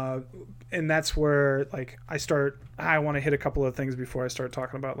 And that's where I want to hit a couple of things before I start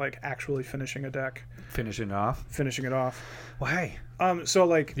talking about actually finishing a deck. Finishing it off. Why?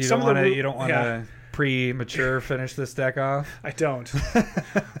 So you don't want to premature finish this deck off? I don't.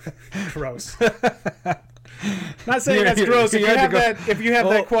 Gross. Not saying that's gross. If you have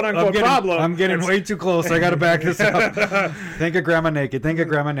that quote unquote problem, I'm getting way too close. I got to back this up. Think of Grandma Naked.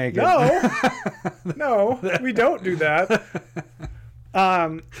 No, we don't do that.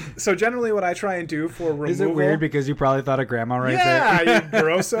 So generally, what I try and do for removal. Is it weird because you probably thought of Grandma there? Yeah, you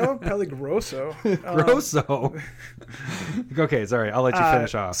grosso, probably grosso. Grosso. Okay, sorry. I'll let you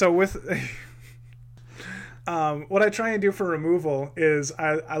finish off. So with. What I try and do for removal is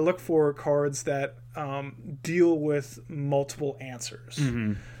I look for cards that deal with multiple answers.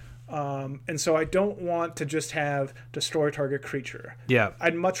 Mm-hmm. And so I don't want to just have destroy target creature. Yeah.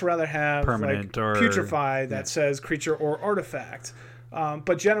 I'd much rather have permanent or putrefy that says creature or artifact.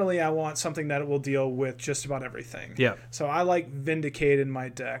 But generally I want something that will deal with just about everything. Yeah. So I like Vindicate in my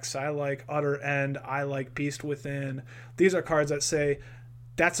decks. I like Utter End. I like Beast Within. These are cards that say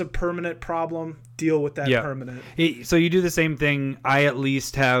that's a permanent problem. Deal with that permanent. So you do the same thing. I at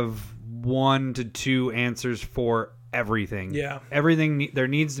least have 1 to 2 answers for everything. Yeah. Everything. There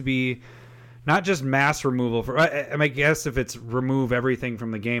needs to be not just mass removal. I guess if it's remove everything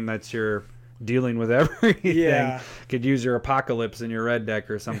from the game, that's your dealing with everything. Yeah. Could use your Apocalypse in your red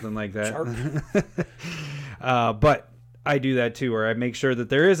deck or something like that. But I do that too, where I make sure that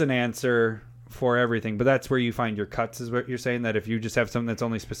there is an answer for everything, but that's where you find your cuts, is what you're saying, that if you just have something that's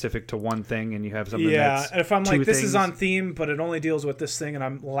only specific to one thing and you have something that's and if I'm like, this is on theme, but it only deals with this thing and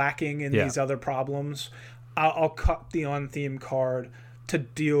I'm lacking in these other problems, I'll cut the on theme card to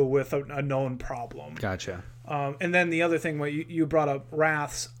deal with a known problem. Gotcha. And then the other thing, what you brought up,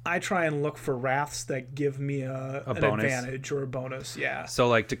 wraths. I try and look for wraths that give me an advantage or a bonus. Yeah. So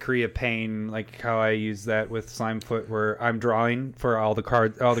like Decree of Pain, like how I use that with Slimefoot, where I'm drawing for all the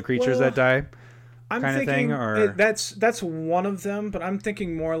creatures that die. I'm thinking that's one of them, but I'm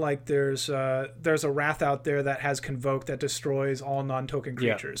thinking more like there's a wrath out there that has Convoke that destroys all non-token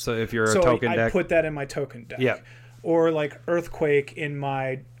creatures. So if you're a token deck, I put that in my token deck. Yeah. Or like Earthquake in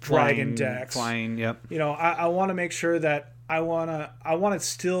my dragon decks. Flying, yep. You know, I want to make sure that I want to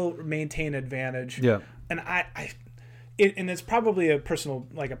still maintain advantage. Yeah. And and it's probably a personal,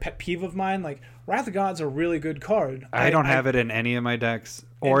 like a pet peeve of mine. Like Wrath of God's a really good card. I don't have it in any of my decks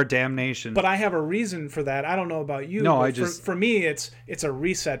or Damnation. But I have a reason for that. I don't know about you. No, for me, it's a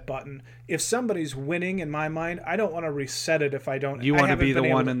reset button. If somebody's winning, in my mind, I don't want to reset it if I don't. You want to be the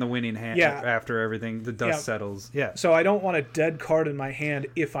one in the winning hand after everything, the dust settles. Yeah. So I don't want a dead card in my hand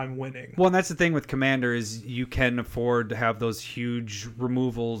if I'm winning. Well, and that's the thing with Commander is you can afford to have those huge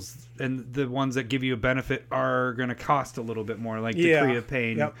removals, and the ones that give you a benefit are going to cost a little bit more, like Decree of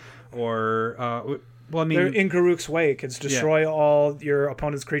Pain or... Well, I mean, in Garruk's Wake, it's destroy all your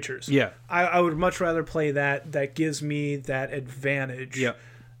opponent's creatures. Yeah, I would much rather play that. That gives me that advantage. Yeah,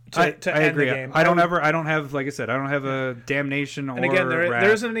 to I agree. The game. I don't have, like I said, I don't have a Damnation or. And again,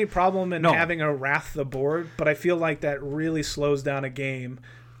 there isn't any problem in having a Wrath the board, but I feel like that really slows down a game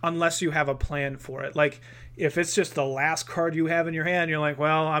unless you have a plan for it. Like if it's just the last card you have in your hand, you're like,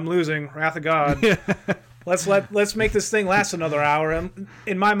 well, I'm losing Wrath of God. Let's make this thing last another hour. And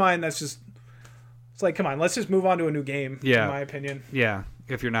in my mind, that's just. Like, come on, let's just move on to a new game, in my opinion. Yeah,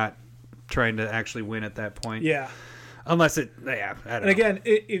 if you're not trying to actually win at that point. Yeah. Unless I don't know. And again,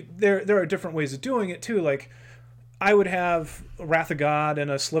 there are different ways of doing it, too. Like, I would have Wrath of God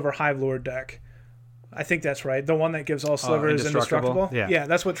and a Sliver Hive Lord deck. I think that's right. The one that gives all slivers indestructible. Yeah,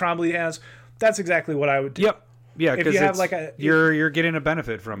 that's what Trombley has. That's exactly what I would do. Yep. Yeah, because you're getting a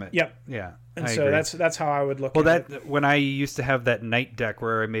benefit from it. Yep. Yeah. And so that's how I would look at it. Well, when I used to have that night deck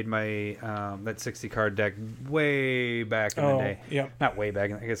where I made my that 60 card deck way back in the day. Yep. Not way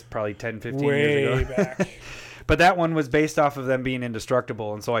back, I guess probably 10, 15 years ago. Way back. But that one was based off of them being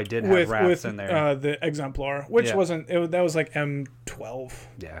indestructible, and so I did have wraths in there. The Exemplar, which wasn't... that was like M12.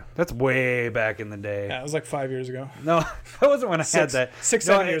 Yeah, that's way back in the day. Yeah, it was like 5 years ago. No, that wasn't when I had that.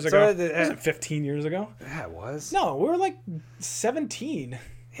 7 years ago. It wasn't 15 years ago. Yeah, it was. No, we were like 17.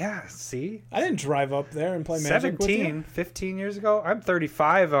 Yeah, see? I didn't drive up there and play Magic with you. 15 years ago? I'm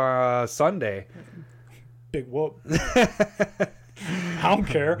 35 Sunday. Big whoop. I don't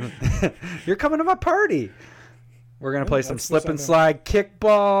care. You're coming to my party. We're going to play some slip and slide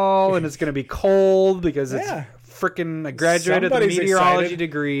kickball, and it's going to be cold because it's freaking... I graduated the meteorology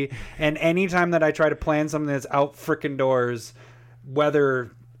degree, and anytime that I try to plan something that's out freaking doors,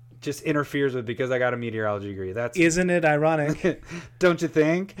 weather just interferes with because I got a meteorology degree. Isn't it ironic? Don't you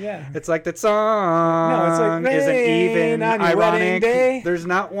think? Yeah. It's like that song. No, it's like isn't even on your ironic. Day. There's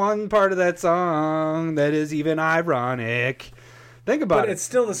not one part of that song that is even ironic. Think about it. But it's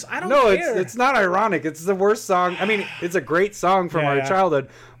still this. I don't care. No, it's not ironic. It's the worst song. I mean, it's a great song from our childhood,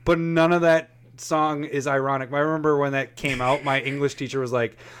 but none of that song is ironic. I remember when that came out, my English teacher was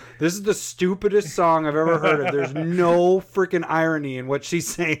like, "This is the stupidest song I've ever heard of. There's no freaking irony in what she's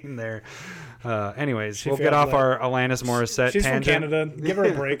saying there." Anyways, we'll get off our Alanis Morissette She's tangent. From Canada. Give her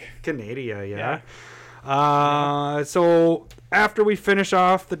a break. Canada, yeah. So after we finish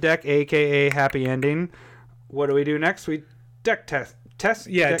off the deck, aka happy ending, what do we do next? We deck test. Test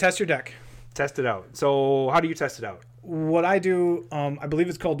your deck. Test it out. So how do you test it out? What I do, I believe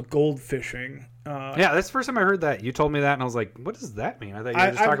it's called gold fishing. That's the first time I heard that. You told me that, and I was like, "What does that mean?" I thought you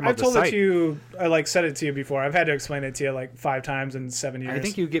were just talking about the site. I've told it to you. I said it to you before. I've had to explain it to you like 5 times in 7 years. I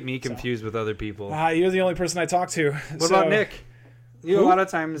think you get me confused with other people. You're the only person I talk to. What about Nick? A lot of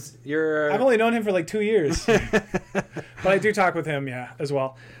times you're... I've only known him for like 2 years, but I do talk with him, as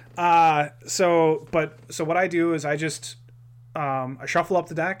well. So what I do is I just I shuffle up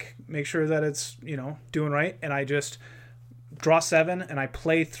the deck, make sure that it's doing right, and I just draw 7 and I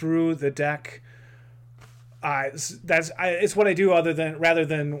play through the deck. It's what I do rather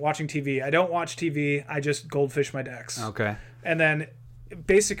than watching TV. I don't watch TV. I just goldfish my decks. Okay. And then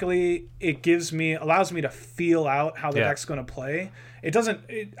basically it allows me to feel out how the deck's going to play. It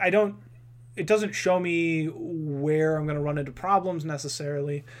doesn't show me where I'm going to run into problems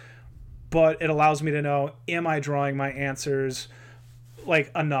necessarily, but it allows me to know, am I drawing my answers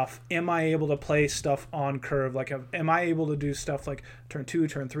like enough? Am I able to play stuff on curve? Like, am I able to do stuff like turn 2,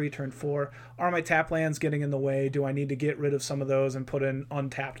 turn 3, turn 4? Are my tap lands getting in the way? Do I need to get rid of some of those and put in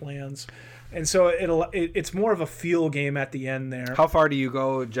untapped lands? And so it's more of a feel game at the end there. How far do you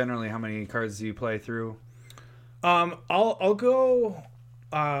go generally? How many cards do you play through? I'll go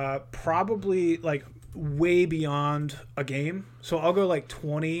probably like way beyond a game. So I'll go like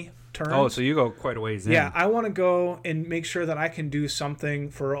 20 turns. Oh, so you go quite a ways in. Yeah, I want to go and make sure that I can do something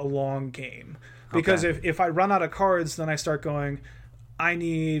for a long game. Because if I run out of cards, then I start going, I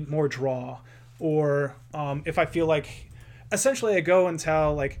need more draw. Or if I feel like, essentially I go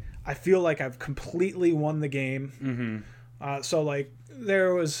until like I feel like I've completely won the game. Mm-hmm. So like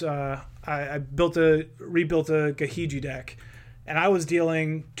there was, I rebuilt a Gahiji deck, and I was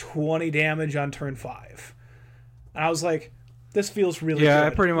dealing 20 damage on turn 5. And I was like, this feels really good. I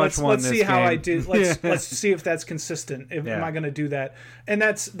pretty much won this game. Let's see how I do. Let's see if that's consistent. Am I going to do that? And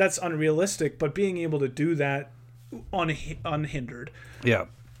that's unrealistic. But being able to do that unhindered,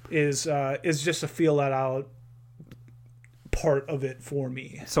 is just a feel that out part of it for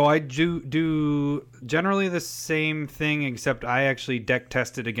me. So I do generally the same thing, except I actually deck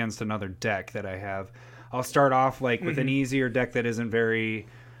test it against another deck that I have. I'll start off like with an easier deck that isn't very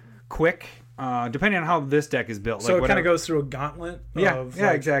quick, depending on how this deck is built. So like, it kind of goes through a gauntlet.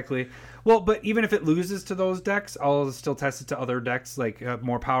 Exactly. Well, but even if it loses to those decks, I'll still test it to other decks like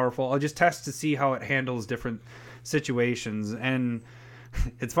more powerful. I'll just test to see how it handles different situations. And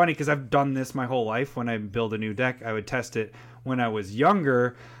it's funny because I've done this my whole life. When I build a new deck, I would test it. When I was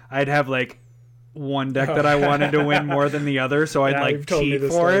younger, I'd have like one deck that I wanted to win more than the other, so I'd like cheat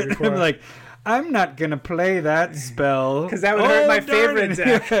for it. I'm like, I'm not gonna play that spell because that would hurt my favorite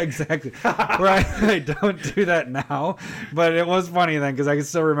deck. Yeah, exactly. Right. I don't do that now, but it was funny then because I can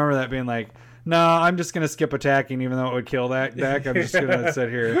still remember that being like, no, I'm just gonna skip attacking even though it would kill that deck. I'm just gonna sit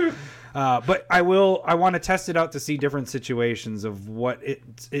here. But I want to test it out to see different situations of what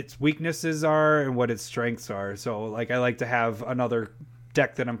its weaknesses are and what its strengths are. So like I like to have another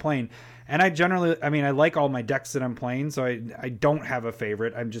deck that I'm playing. And I like all my decks that I'm playing, so I don't have a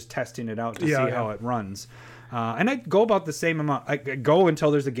favorite. I'm just testing it out to see how it runs. And I go about the same amount. I go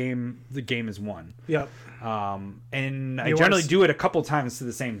until there's a game, the game is won. Yep. And I generally do it a couple times to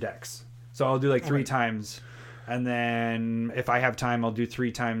the same decks. So I'll do like 3 times. And then if I have time, I'll do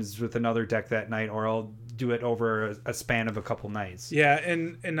 3 times with another deck that night, or I'll do it over a span of a couple nights. Yeah,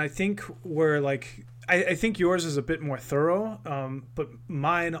 and I think I think yours is a bit more thorough, but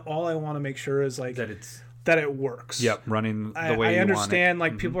mine, all I want to make sure is like that it works. Yep, running the way I understand.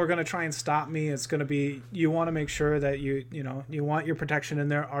 Like people are going to try and stop me. It's going to be, you want to make sure that you want your protection in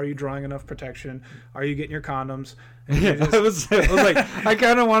there. Are you drawing enough protection? Are you getting your condoms? Yeah, I was like, I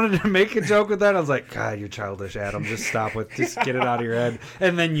kind of wanted to make a joke with that. I was like, God, you're childish, Adam. Just just get it out of your head.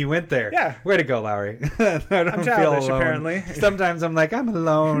 And then you went there. Yeah. Way to go, Lowry. I don't I'm childish, feel alone. apparently. Sometimes I'm like, I'm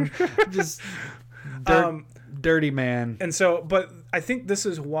alone. Just dirty man. And so, but I think this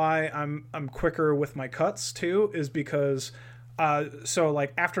is why I'm quicker with my cuts too, is because so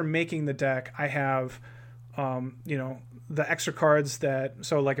like after making the deck, I have the extra cards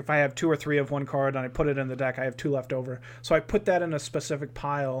so like if I have 2 or 3 of one card and I put it in the deck, I have 2 left over. So I put that in a specific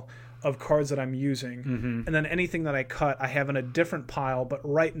pile of cards that I'm using, and then anything that I cut, I have in a different pile but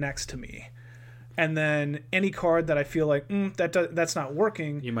right next to me. And then any card that I feel like that's not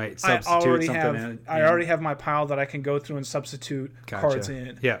working, you might substitute I already have my pile that I can go through and substitute cards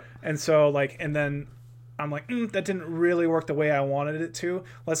in. Yeah. And so and then I'm like, that didn't really work the way I wanted it to.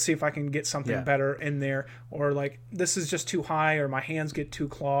 Let's see if I can get something better in there. Or like, this is just too high, or my hands get too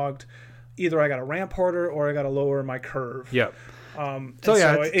clogged. Either I got to ramp harder or I got to lower my curve. Yep.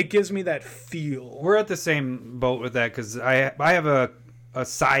 So it gives me that feel. We're at the same boat with that because I have a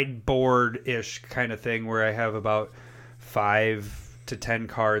sideboard-ish kind of thing where I have about 5 to 10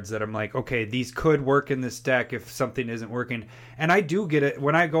 cards that I'm like, okay, these could work in this deck if something isn't working. And I do get it.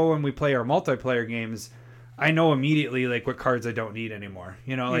 When I go and we play our multiplayer games, I know immediately like what cards I don't need anymore.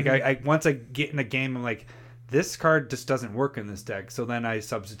 Like I once I get in a game, I'm like, this card just doesn't work in this deck. So then I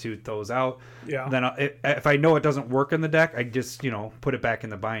substitute those out. Yeah. Then if I know it doesn't work in the deck, I just, put it back in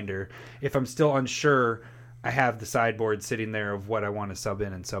the binder. If I'm still unsure, I have the sideboard sitting there of what I want to sub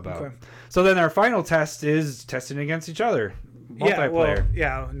in and sub out. So then our final test is testing against each other. Multiplayer.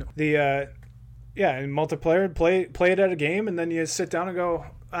 In multiplayer, play it at a game, and then you sit down and go.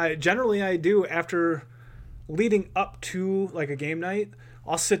 Generally, I do after leading up to like a game night.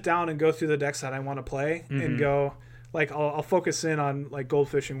 I'll sit down and go through the decks that I want to play and go like I'll focus in on like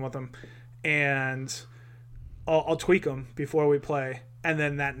goldfishing with them, and I'll tweak them before we play. And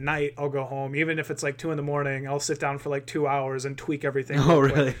then that night I'll go home. Even if it's like 2 a.m, I'll sit down for like 2 hours and tweak everything. Oh,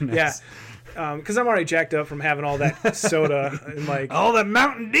 really? Nice. Yeah. Because I'm already jacked up from having all that soda and like all that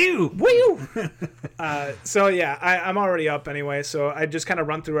Mountain Dew. Woo! So yeah, I'm already up anyway. So I just kind of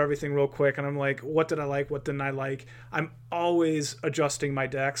run through everything real quick, and I'm like, what did I like? What didn't I like? I'm always adjusting my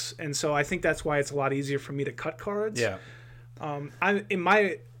decks, and so I think that's why it's a lot easier for me to cut cards. Yeah. I'm in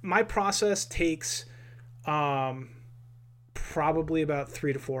my process takes probably about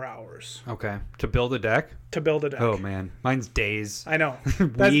 3 to 4 hours. Okay. To build a deck? To build a deck. Oh man, mine's days. I know.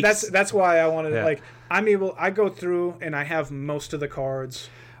 That's why I wanted to, like, I go through and I have most of the cards.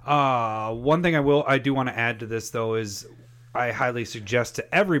 One thing I do want to add to this though is I highly suggest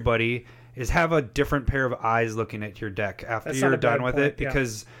to everybody is have a different pair of eyes looking at your deck after you're done with it,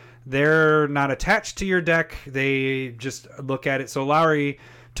 because they're not attached to your deck. They just look at it. So Lowry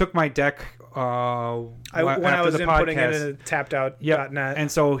took my deck when I was inputting it in tappedout.net. And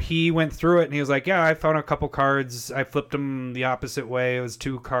so he went through it and he was like, yeah, I found a couple cards. I flipped them the opposite way. It was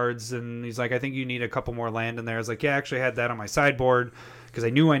 2 cards. And he's like, I think you need a couple more land in there. I was like, yeah, I actually had that on my sideboard because I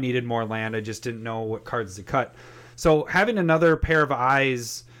knew I needed more land. I just didn't know what cards to cut. So having another pair of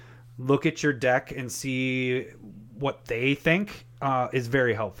eyes look at your deck and see what they think is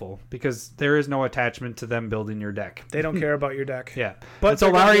very helpful, because there is no attachment to them building your deck. They don't care about your deck. Yeah. But so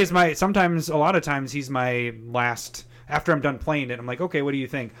Lowry is a lot of times he's my last, after I'm done playing it, I'm like, okay, what do you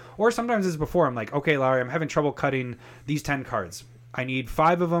think? Or sometimes it's before, I'm like, okay, Lowry, I'm having trouble cutting these 10 cards. I need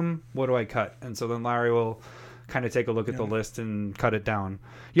 5 of them. What do I cut? And so then Lowry will kind of take a look at the list and cut it down.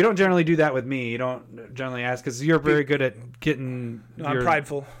 You don't generally do that with me. You don't generally ask, because you're very good at getting... I'm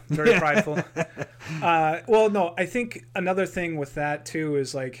prideful. Very prideful. Well, no, I think another thing with that, too,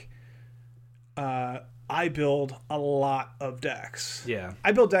 is like I build a lot of decks. Yeah.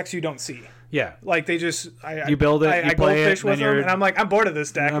 I build decks you don't see. Yeah. Like, they just... you build it, you play goldfish it, with them, and I'm like, I'm bored of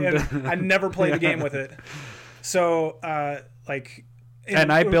this deck, and I never play the game with it. So, like...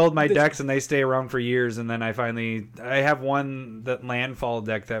 And I build my decks and they stay around for years, and then I have one, that landfall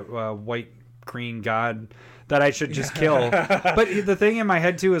deck, that white green god, that I should just kill. But the thing in my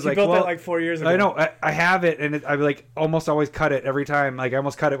head too is you built that like 4 years ago. I know, I have it, and I like almost always cut it every time. Like I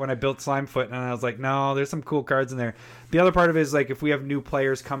almost cut it when I built Slimefoot, and I was like, no, there's some cool cards in there. The other part of it is like, if we have new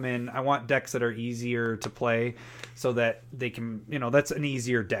players come in, I want decks that are easier to play, so that they can, that's an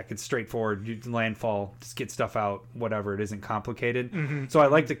easier deck. It's straightforward. You landfall, just get stuff out, whatever. It isn't complicated. Mm-hmm. So I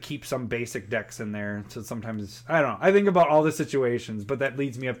like to keep some basic decks in there. So sometimes, I don't know, I think about all the situations, but that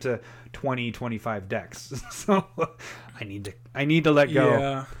leads me up to 20, 25 decks. So I need to let go.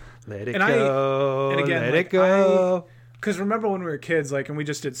 Yeah. Let it go. And again, let it go. Because remember when we were kids, like, and we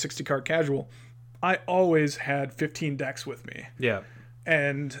just did 60 card casual, I always had 15 decks with me. Yeah.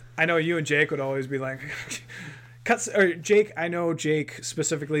 And I know you and Jake would always be like... Jake, I know Jake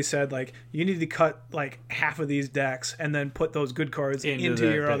specifically said, like, you need to cut like half of these decks and then put those good cards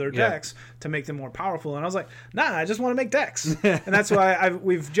into your other decks to make them more powerful. And I was like, nah, I just want to make decks. And that's why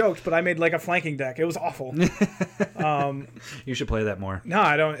we've joked, but I made like a flanking deck. It was awful. You should play that more. No,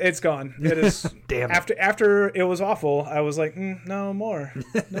 I don't. It's gone. It is. Damn it. After it was awful, I was like, no more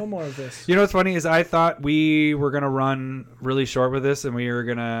of this. You know what's funny is I thought we were gonna run really short with this, and we were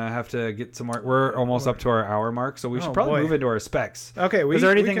gonna have to get some more. We're almost up to our hour mark. So we should probably move into our specs. Okay. Is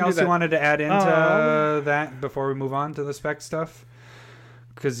there anything else you wanted to add into that before we move on to the spec stuff?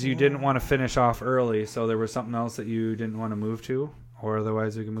 Because you didn't want to finish off early, so there was something else that you didn't want to move to, or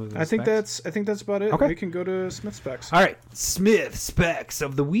otherwise we can move to the specs? I think that's about it. Okay. We can go to Smith specs. All right. Smith specs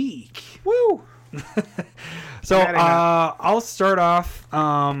of the week. Woo! So I'll start off.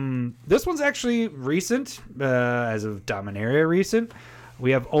 This one's actually recent, as of Dominaria recent. We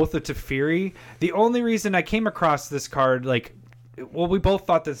have Oath of Teferi. The only reason I came across this card, we both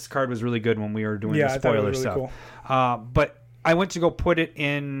thought this card was really good when we were doing the spoiler stuff. Cool. But I went to go put it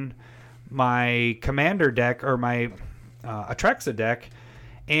in my Commander deck, or my Atraxa deck,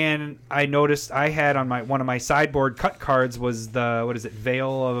 and I noticed I had on one of my sideboard cut cards was the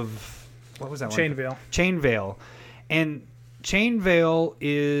Veil of, what was that Chain one? Veil. Chain Veil. And Chain Veil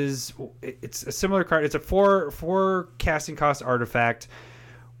it's a similar card. It's a four casting cost artifact.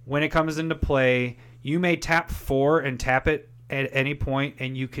 When it comes into play, you may tap 4 and tap it at any point,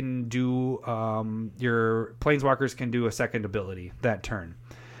 and you can do your Planeswalkers can do a second ability that turn.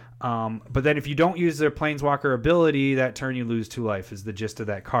 But then if you don't use their Planeswalker ability that turn, you lose 2 life, is the gist of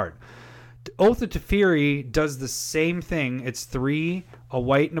that card. Oath of Teferi does the same thing. It's 3, a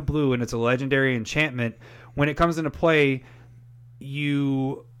white and a blue, and it's a legendary enchantment. When it comes into play,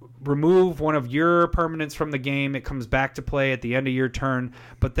 you remove one of your permanents from the game. It comes back to play at the end of your turn.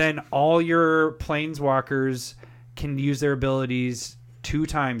 But then all your planeswalkers can use their abilities 2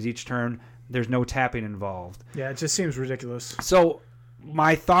 times each turn. There's no tapping involved. Yeah, it just seems ridiculous. So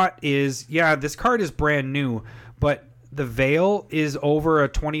my thought is, yeah, this card is brand new, but the Veil is over a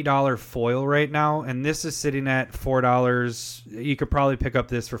 $20 foil right now, and this is sitting at $4. You could probably pick up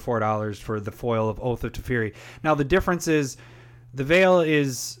this for $4 for the foil of Oath of Teferi. Now, the difference is the Veil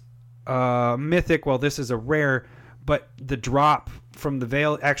is mythic, while this is a rare, but the drop from the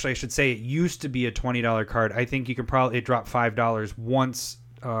Veil, actually, I should say it used to be a $20 card. I think you can probably, it dropped $5 once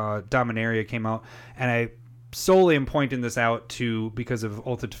Dominaria came out, and I solely am pointing this out because of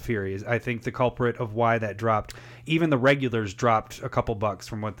Oath of Teferi. I think the culprit of why that dropped. Even the regulars dropped a couple bucks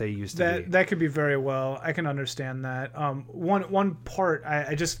from what they used to be. That could be very well. I can understand that. One part,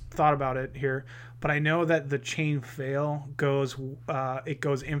 I just thought about it here, but I know that the Chain Veil goes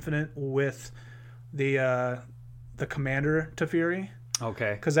infinite with the Commander Teferi.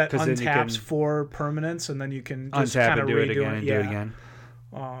 Okay. Because that untaps 4 permanents, and then you can just kind of redo it again and do it again.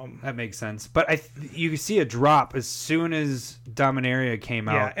 That makes sense, but you see a drop as soon as Dominaria came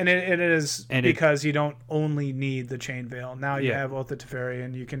out. Yeah, and it is because you don't only need the Chain Veil. Now you have Oath of Teferi,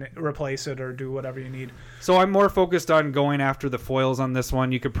 and you can replace it or do whatever you need. So I'm more focused on going after the foils on this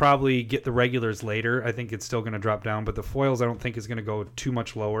one. You could probably get the regulars later. I think it's still going to drop down, but the foils I don't think is going to go too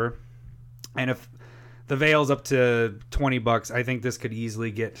much lower. And if the Veil's up to $20, I think this could easily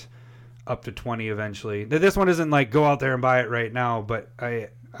get up to 20 eventually. This one isn't like go out there and buy it right now, but I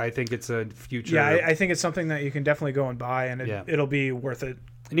think it's a future. Yeah, I think it's something that you can definitely go and buy, and it'll be worth it.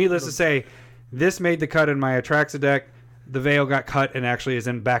 Needless to say, this made the cut in my Atraxa deck. The Veil got cut and actually is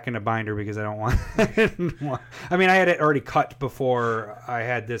back in a binder because I don't want. I mean, I had it already cut before I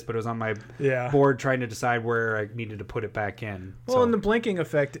had this, but it was on my board trying to decide where I needed to put it back in. Well, and the blinking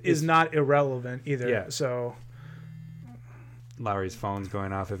effect is not irrelevant either. Yeah. So. Lowry's phone's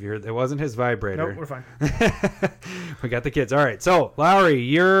going off. If you heard, it wasn't his vibrator. Nope, we're fine. We got the kids. All right. So, Lowry,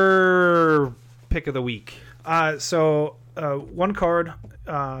 your pick of the week. So one card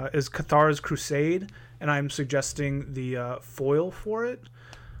is Cathar's Crusade, and I'm suggesting the foil for it.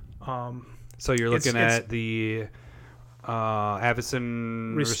 So you're looking at the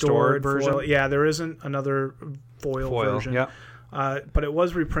Avacyn restored version? Foil. Yeah, there isn't another foil version. Yeah. But it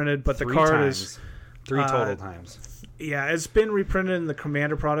was reprinted, but the card is 3 total times. Yeah, it's been reprinted in the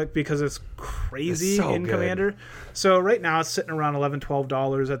Commander product because it's crazy in good. Commander. So right now it's sitting around $11,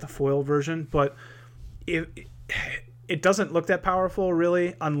 $12 at the foil version, but it doesn't look that powerful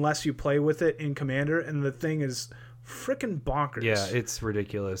really unless you play with it in Commander, and the thing is freaking bonkers. Yeah, it's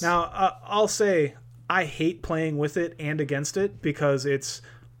ridiculous. Now, I'll say I hate playing with it and against it because it's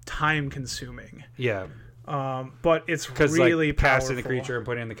time consuming. Yeah. But it's really like powerful. Casting the creature and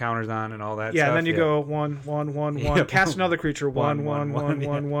putting the counters on and all that stuff. And then you go 1, 1, 1, 1. Cast another creature. 1, 1, 1,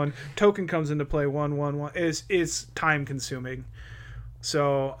 1, 1. Token comes into play. 1, 1, 1. It's time consuming.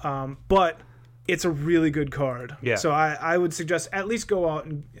 So, but it's a really good card. Yeah. So I would suggest at least go out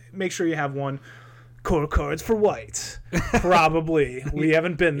and make sure you have one. Core cards for white. Probably. We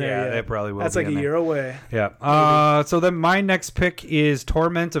haven't been there yet. They probably will. That's like a year away. Yeah. So then my next pick is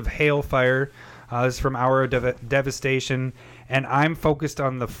Torment of Hailfire. This is from Hour of Devastation, and I'm focused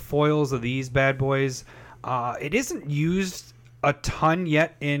on the foils of these bad boys. It isn't used a ton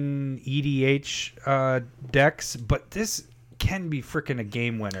yet in EDH decks, but this can be freaking a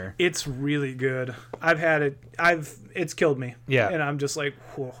game winner. It's really good. I've had it. It's killed me. Yeah, and I'm just like,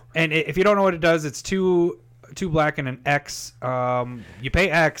 whoa. And if you don't know what it does, it's two black and an X. You pay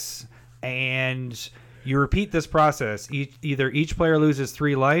X, and you repeat this process. Either each player loses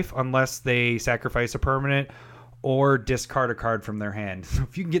 3 life unless they sacrifice a permanent or discard a card from their hand. So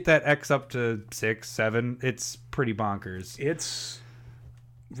if you can get that X up to 6, 7, it's pretty bonkers. It's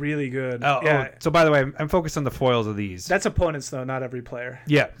really good. So by the way, I'm focused on the foils of these. That's opponents though, not every player.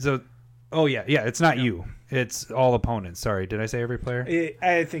 Yeah. So, it's not you. It's all opponents. Sorry, did I say every player?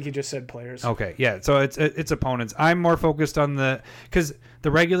 I think you just said players. Okay, yeah. So it's opponents. I'm more focused on because the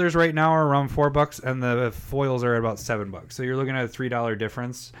regulars right now are around $4 and the foils are at about $7. So you're looking at a $3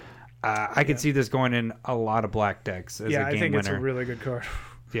 difference. I could see this going in a lot of black decks as a game winner. I think it's a really good card.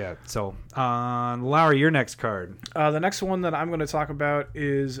 Yeah. So, Lowry, your next card. The next one that I'm going to talk about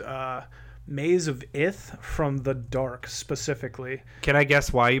is Maze of Ith from the Dark specifically. Can I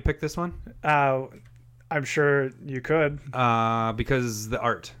guess why you picked this one? I'm sure you could. Because the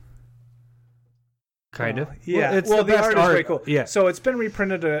art. Kind of. Yeah. Well, the art is very cool. Yeah. So it's been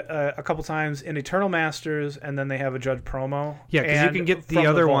reprinted a couple times in Eternal Masters, and then they have a Judge promo. Yeah, because you can get the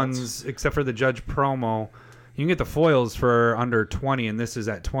other ones, except for the Judge promo. You can get the foils for under 20, and this is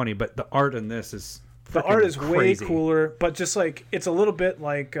at 20. But the art in this is the art is crazy. Way cooler. But just like it's a little bit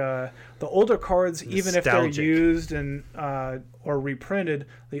like the older cards, even if they're used and or reprinted,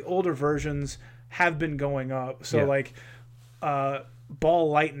 the older versions have been going up. So like Ball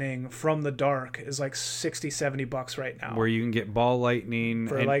Lightning from the Dark is like $60-$70 right now. Where you can get Ball Lightning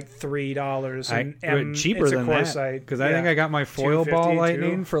for like $3 and cheaper than that. Because I think I got my foil Ball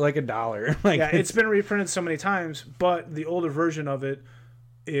Lightning for like $1. Like, yeah, it's been reprinted so many times, but the older version of it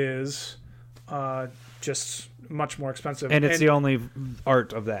is just much more expensive. And it's the only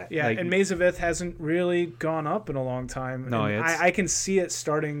art of that. Yeah, and Maze of Ith hasn't really gone up in a long time. No, I can see it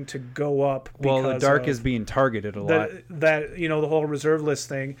starting to go up. Well, the Dark is being targeted a lot. That the whole reserve list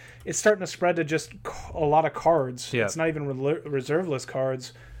thing, it's starting to spread to just a lot of cards. Yeah. It's not even reserve list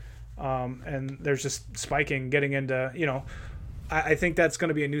cards, and there's just spiking, getting into I think that's going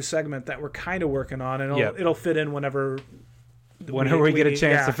to be a new segment that we're kind of working on, and it'll fit in whenever we get a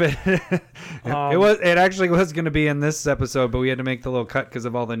chance to fit it actually was going to be in this episode, but we had to make the little cut because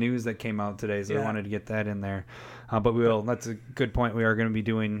of all the news that came out today, so I wanted to get that in there, but that's a good point. We are going to be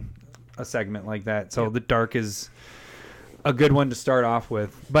doing a segment like that, so the Dark is a good one to start off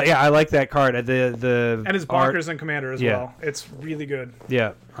with. But yeah, I like that card. The and it's bonkers and Commander as well. It's really good.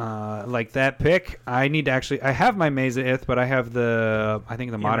 Yeah, like that pick. I need to I have my Maze of Ith, but I have the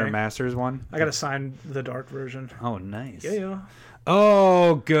Modern Masters one. I got to sign the Dark version. Oh, nice. Yeah.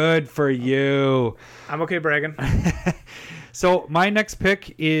 Oh, good for you. I'm okay bragging. So my next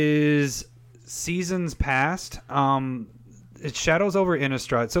pick is Seasons Past. It's Shadows over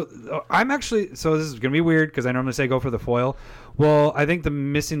Innistrad. So this is going to be weird because I normally say go for the foil. Well, I think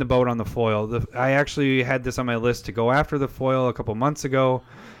missing the boat on the foil. I actually had this on my list to go after the foil a couple months ago.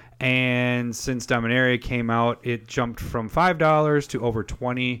 And since Dominaria came out, it jumped from $5 to over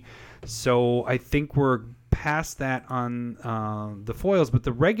 $20. So I think we're past that on the foils, but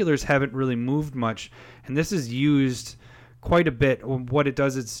the regulars haven't really moved much. And this is used quite a bit. What it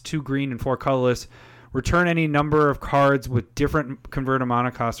does, it's 2 green and 4 colorless. Return any number of cards with different converted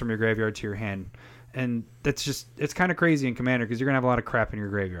mana costs from your graveyard to your hand. And it's kind of crazy in Commander because you're going to have a lot of crap in your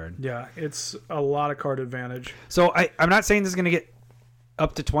graveyard. Yeah, it's a lot of card advantage. So I'm not saying this is going to get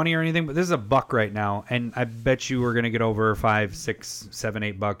up to 20 or anything, but this is $1 right now. And I bet you we're going to get over $5, $6,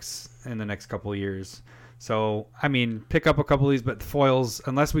 $7, $8 in the next couple of years. So, I mean, pick up a couple of these, but the foils,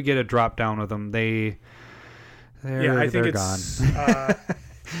 unless we get a drop down with them, they're gone.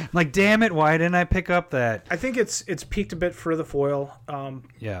 I'm like, damn it, why didn't I pick up that? I think it's peaked a bit for the foil.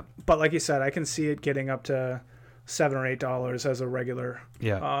 But like you said, I can see it getting up to $7 or $8 as a regular.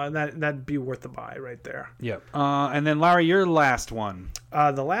 Yeah. And that'd be worth the buy right there. Yep. And then, Larry, your last one.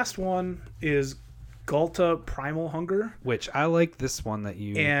 The last one is Ghalta Primal Hunger. Which I like this one that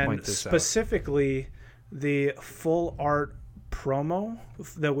you point this out. And specifically the full art promo,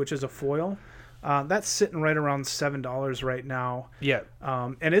 which is a foil. That's sitting right around $7 right now. Yeah.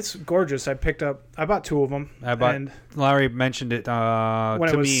 And it's gorgeous. I bought 2 of them. Larry mentioned it when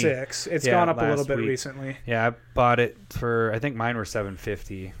it was $6. It's gone up a little bit recently. Yeah, I bought it for, I think mine were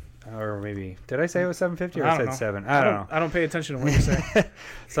 $7.50. Or maybe, did I say it was $7.50 or I said $7? I don't know. I don't pay attention to what you say.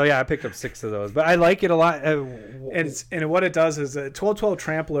 So yeah, I picked up 6 of those. But I like it a lot. And what it does is a 12/12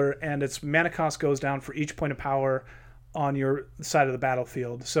 Trampler, and its mana cost goes down for each point of power on your side of the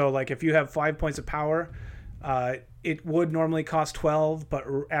battlefield. So like if you have 5 points of power, it would normally cost 12, but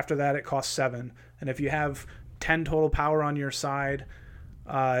after that it costs 7. And if you have 10 total power on your side,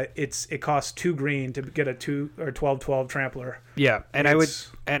 it costs 2 green to get a 2 or 12/12 Trampler. Yeah, and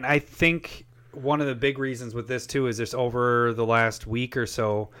I think one of the big reasons with this too is just over the last week or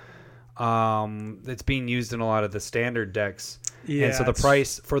so, it's being used in a lot of the standard decks. Yeah, and so the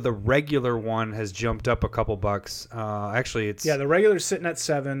price for the regular one has jumped up a couple bucks. Actually, it's the regular's sitting at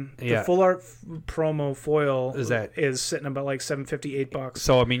 $7. The full art promo foil is sitting about like $7.50, $8.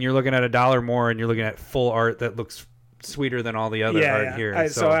 So I mean, you're looking at $1 more, and you're looking at full art that looks sweeter than all the other art here.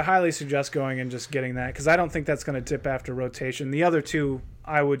 So I highly suggest going and just getting that because I don't think that's going to dip after rotation. The other 2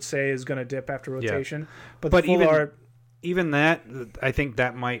 I would say is going to dip after rotation, but the full art. Even that, I think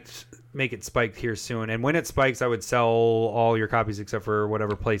that might make it spike here soon. And when it spikes, I would sell all your copies except for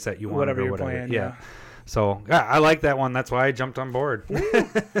whatever playset you want. Whatever you're playing, yeah. So, yeah, I like that one. That's why I jumped on board.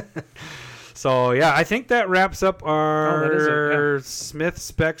 So, yeah, I think that wraps up our Smith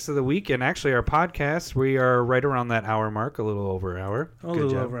Specs of the week. And actually, our podcast, we are right around that hour mark, a little over an hour.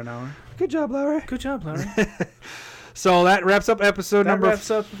 Over an hour. Good job, Larry. Good job, Larry. So that wraps up episode number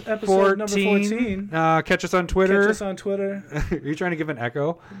 14. Catch us on Twitter. Are you trying to give an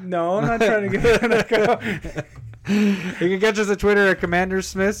echo? No, I'm not trying to give an echo. You can catch us at Twitter at Commander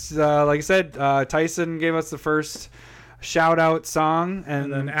Smiths. Like I said, Tyson gave us the first shout out song,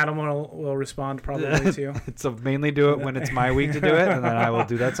 and then Adam will respond probably to you. So mainly do it when it's my week to do it, and then I will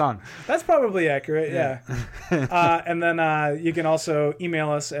do that song. That's probably accurate, yeah. And then you can also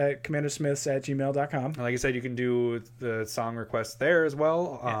email us at commandersmiths@gmail.com. Like I said, you can do the song request there as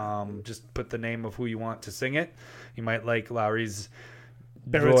well. Just put the name of who you want to sing it. You might like Lowry's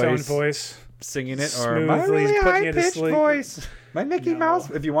baritone voice singing it, or my really high-pitched voice. My Mickey Mouse.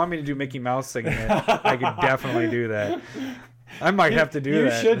 If you want me to do Mickey Mouse singing it, I could definitely do that. I might have to do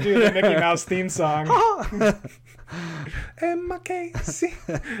that. You should do the Mickey Mouse theme song.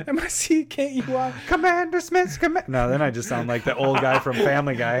 M-I-K-C-M-I-C-K-E-Y. Commander Smith's No, then I just sound like the old guy from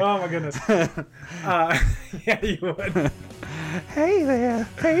Family Guy. Oh my goodness. Yeah, you would. Hey there,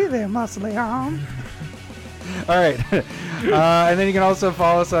 muscly arm. All right. And then you can also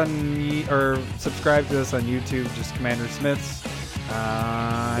follow us or subscribe to us on YouTube, just Commander Smiths.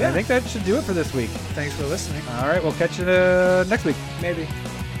 And I think that should do it for this week. Thanks for listening. All right, we'll catch you next week. Maybe.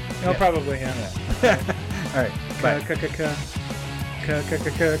 No, probably, yeah. All right, bye.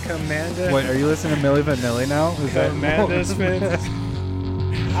 Commander. Wait, are you listening to Milli Vanilli now? Commander Smiths.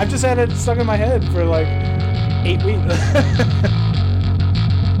 I've just had it stuck in my head for like 8 weeks.